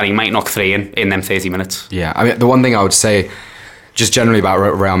unplayable, and he might knock 3 in them 30 minutes. Yeah, I mean, the one thing I would say, just generally about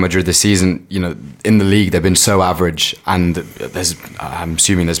Real Madrid this season, in the league they've been so average, and I'm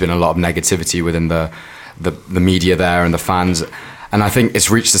assuming there's been a lot of negativity within the media there and the fans, and I think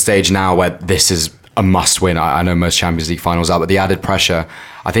it's reached the stage now where this is a must win. I know most Champions League finals are, but the added pressure,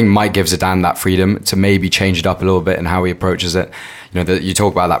 I think, might give Zidane that freedom to maybe change it up a little bit in how he approaches it. You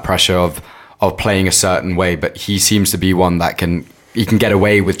talk about that pressure of playing a certain way, but he seems to be one that can get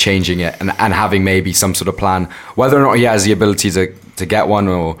away with changing it and having maybe some sort of plan. Whether or not he has the ability to get one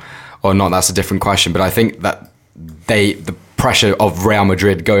or not, that's a different question. But I think that the pressure of Real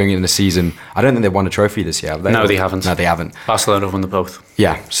Madrid going in the season, I don't think they've won a trophy this year, have they? No, they haven't. No, they haven't. Barcelona have won the both.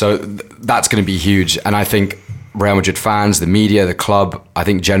 Yeah, so that's going to be huge. And I think Real Madrid fans, the media, the club, I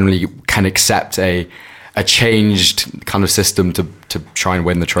think generally can accept a changed kind of system to try and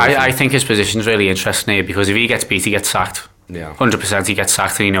win the trophy. I think his position is really interesting here, because if he gets beat, he gets sacked. Yeah, 100% he gets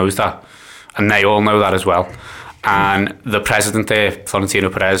sacked, and he knows that. And they all know that as well. And the president there, Florentino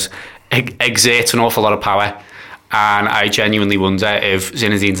Perez, exerts an awful lot of power. And I genuinely wonder if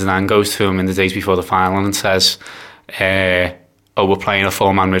Zinedine Zidane goes to him in the days before the final and says, we're playing a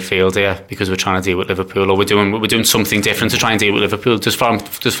 4-man midfield here because we're trying to deal with Liverpool, or we're doing something different to try and deal with Liverpool. Does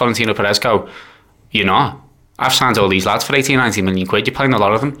Florentino Perez go, I've signed all these lads for 18-19 million quid. You're playing a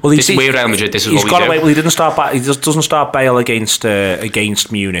lot of them. Well, we're Real Madrid. This is what we do. Well, he didn't start. He doesn't start Bale against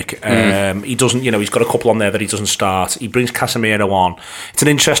Munich. He doesn't. He's got a couple on there that he doesn't start. He brings Casemiro on. It's an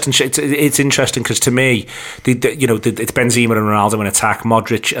interesting. It's interesting because to me, it's Benzema and Ronaldo in attack.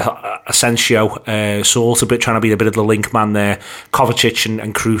 Modric, Asensio, sort of trying to be a bit of the link man there. Kovacic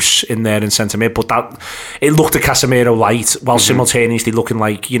and Kroos in there in centre mid. But it looked at Casemiro light, while simultaneously looking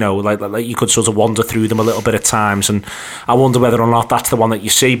like like you could sort of wander through them a little bit at times, and I wonder whether or not that's the one that you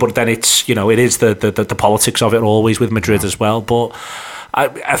see. But then it's it is the politics of it always with Madrid as well. But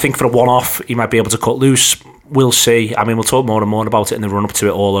I think for a one-off he might be able to cut loose. We'll see. I mean, we'll talk more and more about it in the run-up to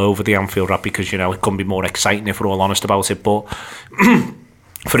it all over the Anfield Wrap, because it couldn't be more exciting if we're all honest about it. But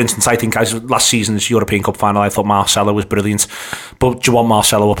for instance, I think last season's European Cup final, I thought Marcelo was brilliant. But do you want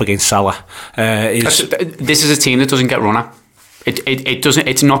Marcelo up against Salah? This is a team that doesn't get run at. It doesn't.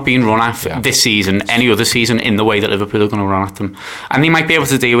 It's not being run at this season, any other season, in the way that Liverpool are going to run at them, and they might be able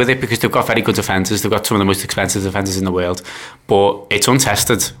to deal with it because they've got very good defenders. They've got some of the most expensive defenders in the world, but it's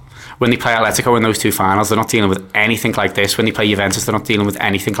untested. When they play Atletico in those 2 finals, they're not dealing with anything like this. When they play Juventus, they're not dealing with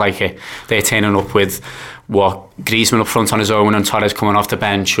anything like it. They're turning up with Griezmann up front on his own and Torres coming off the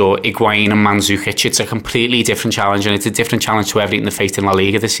bench, or Higuain and Mandzukic. It's a completely different challenge, and it's a different challenge to everything they faced in La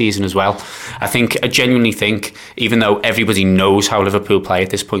Liga this season as well. I genuinely think, even though everybody knows how Liverpool play at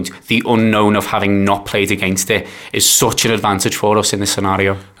this point, the unknown of having not played against it is such an advantage for us in this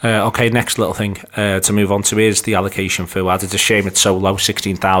scenario. Okay, next little thing to move on to is the allocation fee. It's a shame it's so low,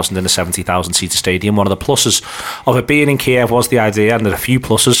 16,000 in a 70,000 seater stadium. One of the pluses of it being in Kiev was the idea, and there are a few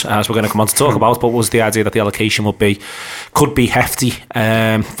pluses as we're going to come on to talk about, but was the idea that the allocation could be hefty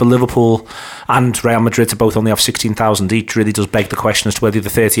for Liverpool and Real Madrid to both only have 16,000 each. Really does beg the question as to whether the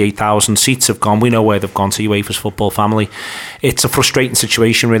 38,000 seats have gone. We know where they've gone, to UEFA's football family. It's a frustrating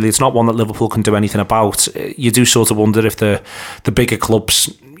situation, really. It's not one that Liverpool can do anything about. You do sort of wonder if the bigger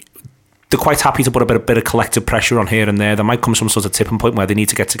clubs, they're quite happy to put a bit of collective pressure on here and there. There might come some sort of tipping point where they need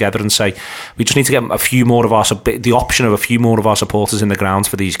to get together and say, we just need to get the option of a few more of our supporters in the grounds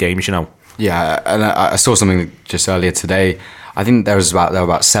for these games, Yeah, and I saw something just earlier today. I think there were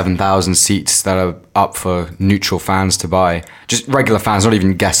about 7,000 seats that are up for neutral fans to buy. Just regular fans, not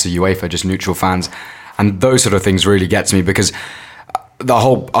even guests of UEFA, just neutral fans. And those sort of things really get to me, because a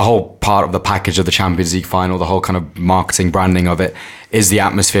whole part of the package of the Champions League final, the whole kind of marketing, branding of it, is the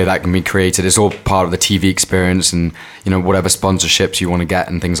atmosphere that can be created. It's all part of the TV experience and, whatever sponsorships you want to get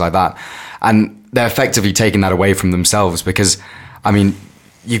and things like that. And they're effectively taking that away from themselves, because,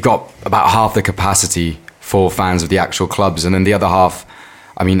 you've got about half the capacity for fans of the actual clubs, and then the other half,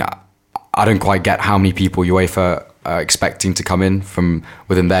 I don't quite get how many people UEFA are expecting to come in from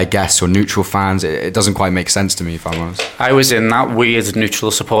within their guests or neutral fans. It doesn't quite make sense to me, if I'm honest. I was in that weird neutral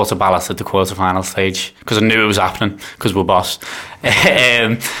supporter ballot at the quarter-final stage because I knew it was happening, because we're boss.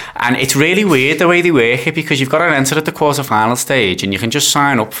 And it's really weird the way they work it, because you've got to enter at the quarter-final stage and you can just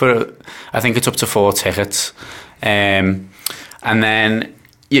sign up for, I think it's up to 4 tickets. And then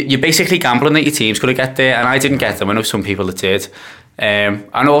you're basically gambling that your team's going to get there, and I didn't get them. I know some people that did.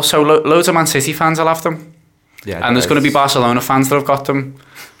 And also loads of Man City fans will have them. Yeah, and there's going to be Barcelona fans that have got them,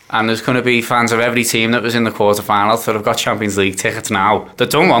 and there's going to be fans of every team that was in the quarterfinals that have got Champions League tickets now that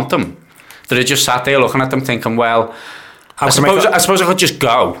don't want them, that are just sat there looking at them thinking, well, I suppose I could just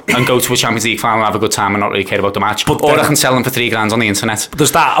go to a Champions League final and have a good time and not really care about the match. But or I can sell them for $3,000 on the internet.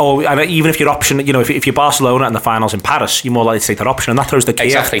 There's that, and even if your option, if you're Barcelona and the final's in Paris, you're more likely to take that option, and that throws the Kiev.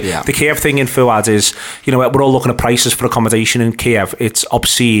 Exactly. Yeah. The Kiev thing in Fuad is, we're all looking at prices for accommodation in Kiev. It's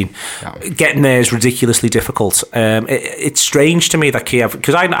obscene. Yeah. Getting there is ridiculously difficult. It's strange to me that Kiev,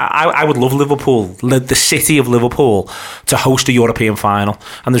 because I would love Liverpool, the city of Liverpool, to host a European final,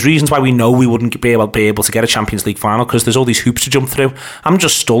 and there's reasons why we know we wouldn't be able to get a Champions League final, because there's all these hoops to jump through. I'm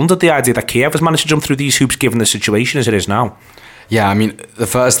just stunned at the idea that Kiev has managed to jump through these hoops given the situation as it is now. Yeah, the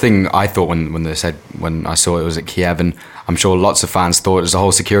first thing I thought when I saw it was at Kiev, and I'm sure lots of fans thought it was the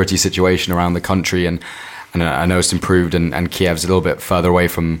whole security situation around the country, and I know it's improved, and Kiev's a little bit further away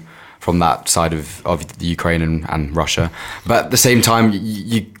from that side of the Ukraine and Russia. But at the same time,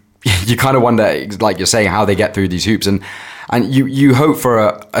 you kind of wonder, like you're saying, how they get through these hoops, and you hope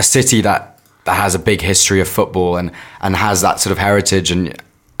for a city that has a big history of football and has that sort of heritage, and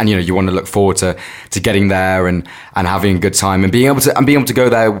you want to look forward to getting there and having a good time and being able to go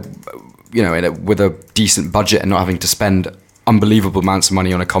there, with a decent budget and not having to spend unbelievable amounts of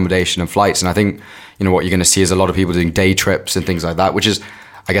money on accommodation and flights. And I think what you're going to see is a lot of people doing day trips and things like that, which is,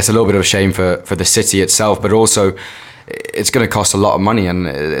 I guess, a little bit of a shame for the city itself, but also it's going to cost a lot of money, and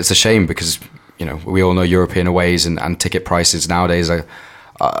it's a shame because we all know European aways and ticket prices nowadays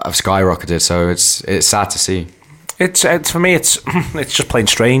have skyrocketed, so it's sad to see. It's for me, it's just plain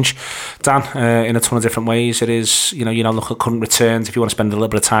strange, Dan, in a ton of different ways. It is, look at current returns. If you want to spend a little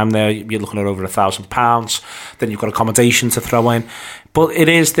bit of time there, you're looking at over £1,000. Then you've got accommodation to throw in. But it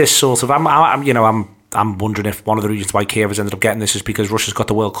is this sort of, I'm wondering if one of the reasons why Kiev has ended up getting this is because Russia's got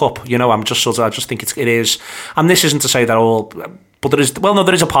the World Cup. I just think it is, and this isn't to say that all. But there is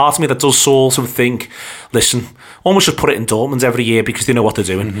a part of me that does sort of think, listen, almost just put it in Dortmund every year because they know what they're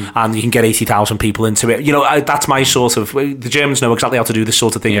doing, and you can get 80,000 people into it. That's my sort of. The Germans know exactly how to do this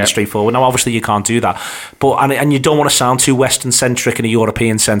sort of thing in a straightforward. Now, obviously, you can't do that, but and you don't want to sound too Western centric in a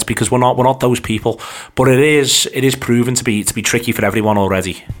European sense because we're not those people. But it is proven to be tricky for everyone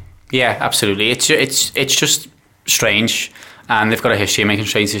already. Yeah, absolutely. It's just strange, and they've got a history of making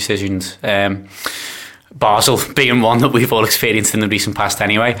strange decisions. Basel being one that we've all experienced in the recent past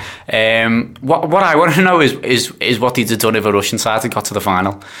anyway. What I want to know is what they'd have done if a Russian side had got to the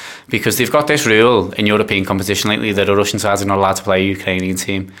final, because they've got this rule in European competition lately that a Russian side are not allowed to play a Ukrainian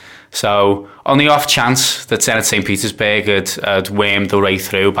team. So on the off chance that Zenit St. Petersburg had wormed their way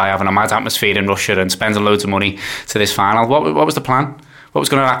through by having a mad atmosphere in Russia and spending loads of money to this final, what was the plan? What was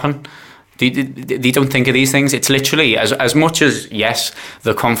going to happen? They don't think of these things. It's literally, as much as, yes,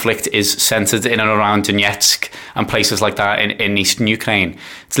 the conflict is centred in and around Donetsk and places like that in eastern Ukraine,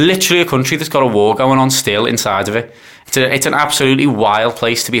 it's literally a country that's got a war going on still inside of it. It's an absolutely wild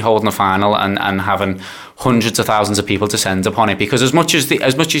place to be holding a final and having hundreds of thousands of people descend upon it, because as much as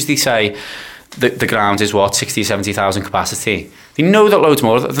they say the ground is 60,000-70,000 capacity, they know that loads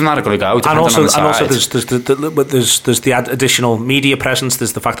more than that are going to go. And also there's the additional media presence.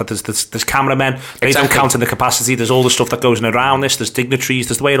 There's the fact that there's cameramen. They don't count in the capacity. There's all the stuff that goes in around this. There's dignitaries.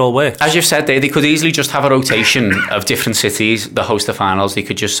 There's the way it all works. As you've said, they could easily just have a rotation of different cities that host the finals. They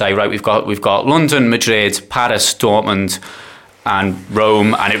could just say, right, we've got London, Madrid, Paris, Dortmund, and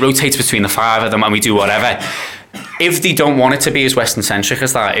Rome, and it rotates between the 5 of them, and we do whatever. If they don't want it to be as Western centric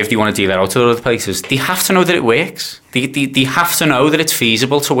as that, if they want to deal it out to other places, they have to know that it works. They have to know that it's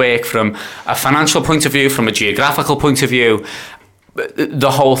feasible to work from a financial point of view, from a geographical point of view,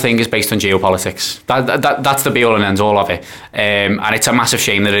 the whole thing is based on geopolitics. That's the be-all and end-all of it. And it's a massive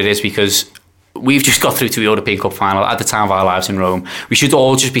shame that it is, because we've just got through to the European Cup final at the time of our lives in Rome. We should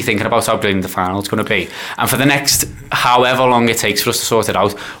all just be thinking about how brilliant the final is going to be. And for the next however long it takes for us to sort it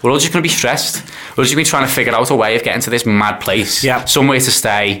out, we're all just going to be stressed. We're just going to be trying to figure out a way of getting to this mad place, somewhere to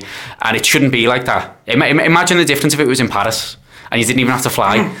stay. And it shouldn't be like that. Imagine the difference if it was in Paris and you didn't even have to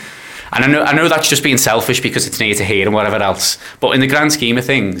fly. And I know that's just being selfish because it's near to here and whatever else. But in the grand scheme of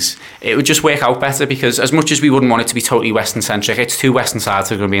things, it would just work out better, because as much as we wouldn't want it to be totally Western-centric, it's two Western sides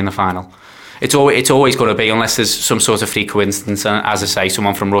that are going to be in the final. It's always going to be, unless there's some sort of freak coincidence, as I say,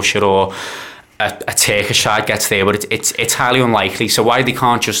 someone from Russia or a Turkish side gets there, but it's highly unlikely. So why they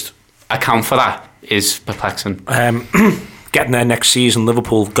can't just account for that is perplexing. Getting there next season,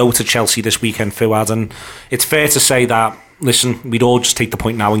 Liverpool go to Chelsea this weekend, Fuad, and it's fair to say that, listen, we'd all just take the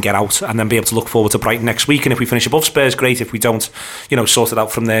point now and get out, and then be able to look forward to Brighton next week. And if we finish above Spurs, great. If we don't, sort it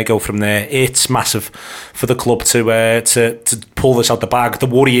out from there, go from there. It's massive for the club to pull this out the bag. The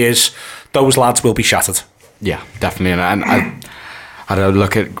worry is those lads will be shattered. Yeah, definitely. And I had a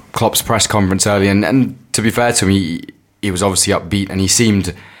look at Klopp's press conference earlier, and to be fair to him, he was obviously upbeat, and he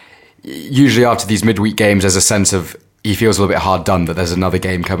seemed, usually after these midweek games, there's a sense of, he feels a little bit hard done that there's another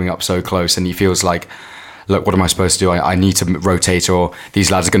game coming up so close, and he feels like, look, what am I supposed to do? I need to rotate, or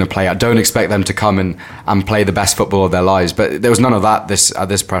these lads are going to play. I don't expect them to come and play the best football of their lives. But there was none of that at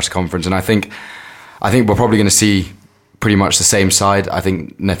this press conference, and I think we're probably going to see pretty much the same side. I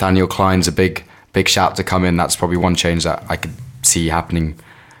think Nathaniel Klein's a big shout to come in. That's probably one change that I could see happening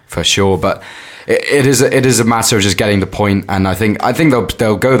for sure. But it is a matter of just getting the point, and I think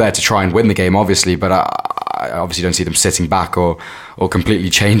they'll go there to try and win the game, obviously. But I obviously don't see them sitting back or completely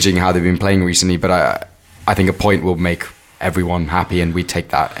changing how they've been playing recently. But I think a point will make everyone happy, and we'd take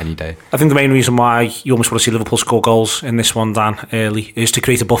that any day. I think the main reason why you almost want to see Liverpool score goals in this one, Dan, early, is to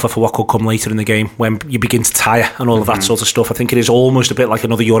create a buffer for what could come later in the game when you begin to tire and all of that sort of stuff. I think it is almost a bit like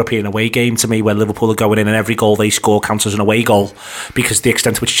another European away game to me, where Liverpool are going in and every goal they score counts as an away goal, because the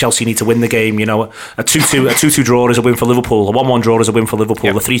extent to which Chelsea need to win the game, a 2-2 draw is a win for Liverpool, a 1-1 draw is a win for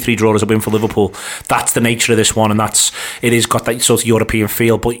Liverpool, a 3-3 draw is a win for Liverpool. That's the nature of this one, and it is got that sort of European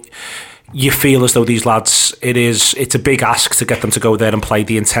feel, but you feel as though these lads, it's a big ask to get them to go there and play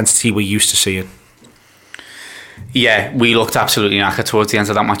the intensity we're used to seeing. Yeah, we looked absolutely knackered towards the end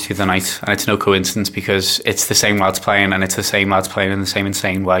of that match the other night, and it's no coincidence, because it's the same lads playing, and it's the same lads playing in the same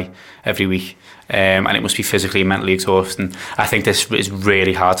insane way every week. And it must be physically and mentally exhausting. I think this is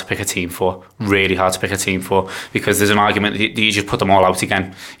really hard to pick a team for, because there's an argument that you just put them all out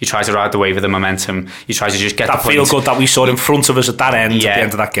again. You try to ride the wave of the momentum. You try to just get that the feel good that we saw in front of us at that end, at the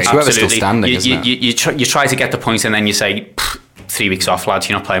end of that game. Absolutely. Still standing, isn't it? You try to get the point, and then you say, 3 weeks off, lads,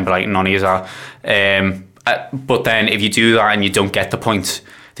 you're not playing Brighton, none of you are. But then if you do that and you don't get the point,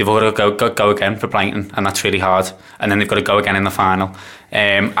 they've got to go again for Brighton, and that's really hard. And then they've got to go again in the final.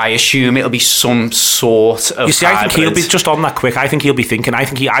 I assume it'll be some sort of. You see, I think he'll be just on that quick. I think he'll be thinking. I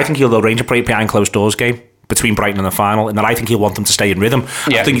think he'll arrange a behind closed doors game between Brighton and the final, and that I think he'll want them to stay in rhythm.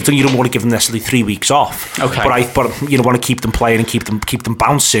 I think you don't want to give them necessarily 3 weeks off. Okay. But you want to keep them playing and keep them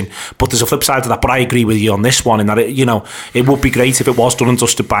bouncing. But there's a flip side to that. But I agree with you on this one, in that it would be great if it was done and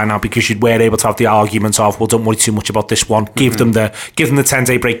dusted by now, because you were able to have the argument of, well, don't worry too much about this one. Give them the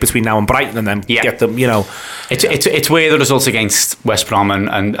 10-day break between now and Brighton, and then get them. It's where the results against West Brom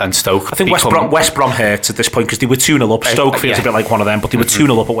and Stoke. I think West Brom hurts at this point, because they were 2-0 up. Stoke feels a bit like one of them, but they were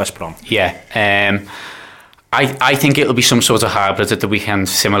 2-0 up at West Brom. Yeah. I think it'll be some sort of hybrid at the weekend,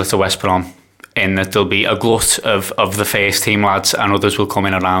 similar to West Brom, in that there'll be a glut of the first team lads, and others will come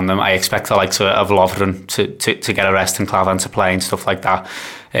in around them. I expect the likes of Lovren to get a rest, and Clavan to play and stuff like that.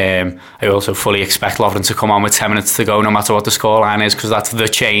 I also fully expect Lovren to come on with 10 minutes to go, no matter what the scoreline is, because that's the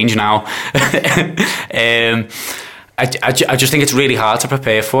change now. I just think it's really hard to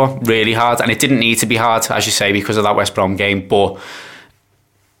prepare for, really hard, and it didn't need to be hard, as you say, because of that West Brom game, but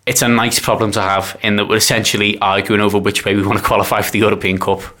it's a nice problem to have, in that we're essentially arguing over which way we want to qualify for the European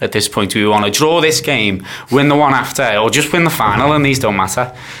Cup. At this point, we want to draw this game, win the one after, or just win the final, and these don't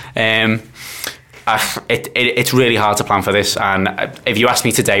matter. It's really hard to plan for this, and if you ask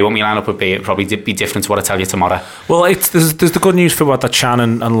me today what my lineup would be, it'd probably be different to what I tell you tomorrow. Well, there's the good news for that Chan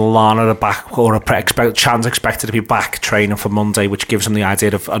and Lallana are back, or Chan's expected to be back training for Monday, which gives him the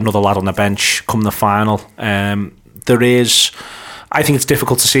idea of another lad on the bench come the final. I think it's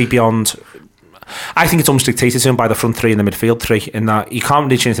difficult to see beyond. I think it's almost dictated to him by the front three and the midfield three, in that you can't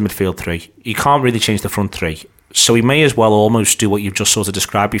really change the midfield three. You can't really change the front three. So he may as well almost do what you've just sort of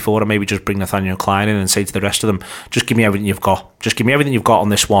described before, and maybe just bring Nathaniel Klein in and say to the rest of them, just give me everything you've got. Just give me everything you've got on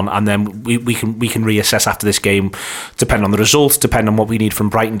this one, and then we can reassess after this game, depending on the results, depending on what we need from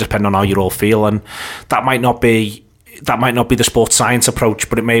Brighton, depending on how you all feel. And that might not be the sports science approach,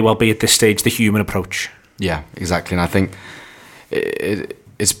 but it may well be at this stage the human approach. Yeah, exactly. And I think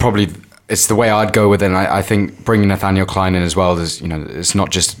it's the way I'd go with it. And I think bringing Nathaniel Klein in as well, it's not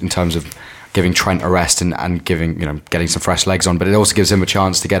just in terms of giving Trent a rest and getting some fresh legs on, but it also gives him a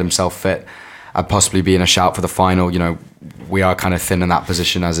chance to get himself fit and possibly be in a shout for the final. We are kind of thin in that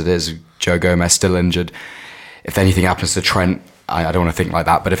position as it is. Joe Gomez still injured. If anything happens to Trent, I don't want to think like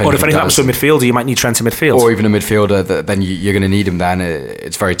that, but if anything happens to a midfielder, you might need Trent in midfield. Or even a midfielder, then you're going to need him then.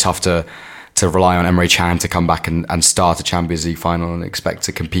 It's very tough to rely on Emre Can to come back and start a Champions League final and expect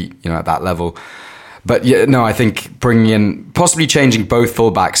to compete at that level. But I think bringing in, possibly changing both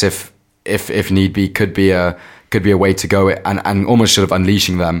fullbacks if need be, could be a way to go, and almost sort of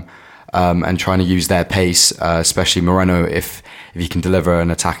unleashing them and trying to use their pace, especially Moreno. If he can deliver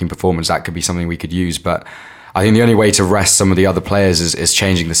an attacking performance, that could be something we could use. But I think the only way to rest some of the other players is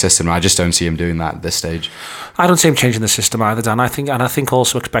changing the system, and I just don't see him doing that at this stage. I don't see him changing the system either, Dan. I think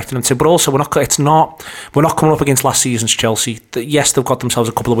also expecting him to, but also we're not coming up against last season's Chelsea. Yes, they've got themselves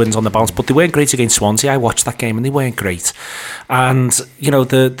a couple of wins on the bounce, but they weren't great against Swansea. I watched that game and they weren't great, and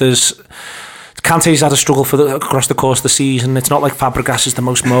there's. Kante's had a struggle across the course of the season. It's not like Fabregas is the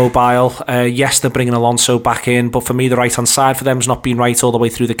most mobile. Yes, they're bringing Alonso back in, but for me, the right-hand side for them has not been right all the way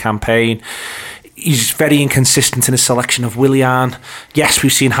through the campaign. He's very inconsistent in his selection of Willian. Yes,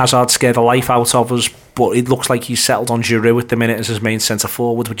 we've seen Hazard scare the life out of us, but it looks like he's settled on Giroud at the minute as his main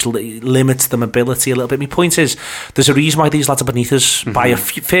centre-forward, which limits the mobility a little bit. My point is, there's a reason why these lads are beneath us by a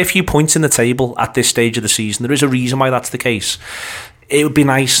fair few points in the table at this stage of the season. There is a reason why that's the case. It would be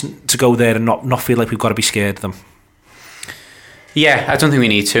nice to go there and not feel like we've got to be scared of them. Yeah, I don't think we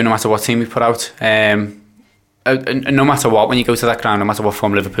need to, no matter what team we put out. No matter what, when you go to that ground, no matter what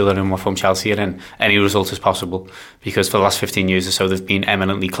form Liverpool are in, what form Chelsea are in, any result is possible, because for the last 15 years or so they've been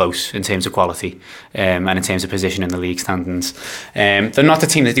eminently close in terms of quality and in terms of position in the league standings. They're not the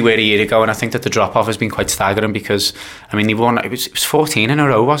team that they were a year ago, and I think that the drop off has been quite staggering, because they won, it was 14 in a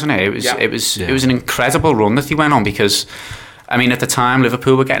row, wasn't it? It was an incredible run that they went on, because at the time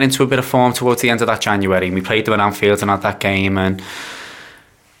Liverpool were getting into a bit of form towards the end of that January, and we played them at Anfield and had that game, and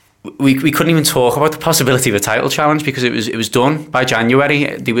we couldn't even talk about the possibility of a title challenge, because it was done by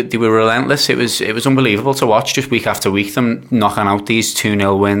January. They were relentless. It was unbelievable to watch, just week after week, them knocking out these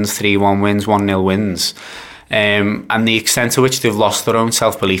 2-0 wins, 3-1 wins, 1-0 wins, and the extent to which they've lost their own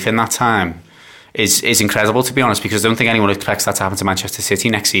self-belief in that time is incredible, to be honest, because I don't think anyone expects that to happen to Manchester City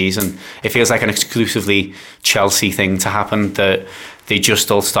next season. It feels like an exclusively Chelsea thing to happen, that they just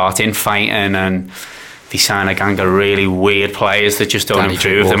all start infighting and they sign a gang of really weird players that just don't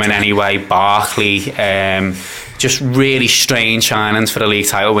improve them in any way. Barkley, just really strange signings for a league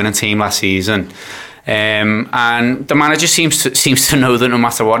title winning team last season. And the manager seems to know that no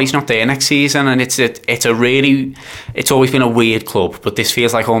matter what, he's not there next season, and it's always been a weird club, but this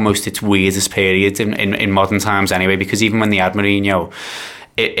feels like almost its weirdest period in modern times anyway, because even when they had Mourinho,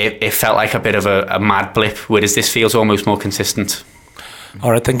 it felt like a bit of a mad blip, whereas this feels almost more consistent.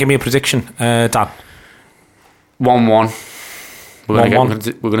 Alright, then give me a prediction, Dan. 1-1. We're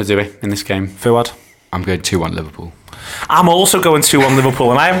going to do it in this game. Fuad? I'm going 2-1 Liverpool. I'm also going 2-1 Liverpool,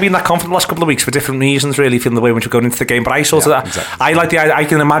 and I haven't been that confident the last couple of weeks for different reasons, really, feeling the way when you're going into the game. But I sort of, exactly. I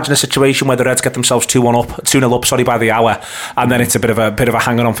can imagine a situation where the Reds get themselves 2-0 up, by the hour, and then it's a bit of a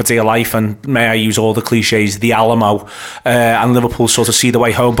hanging on for dear life. And may I use all the cliches, the Alamo, and Liverpool sort of see the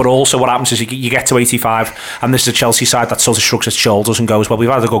way home. But also, what happens is you get to 85, and this is a Chelsea side that sort of shrugs its shoulders and goes, "Well, we've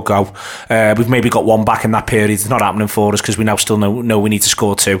had a good go. We've maybe got one back in that period. It's not happening for us because we now still know we need to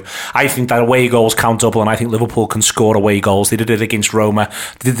score 2." I think that away goals count double, and I think Liverpool can score away goals. They did it against Roma,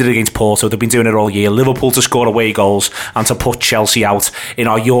 they did it against Porto, they've been doing it all year. Liverpool to score away goals and to put Chelsea out in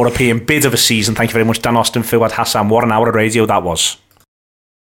our European bid of a season. Thank you very much, Dan Austin, Fuad Hassan. What an hour of radio that was.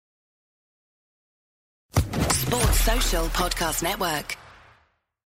 Sports Social Podcast Network.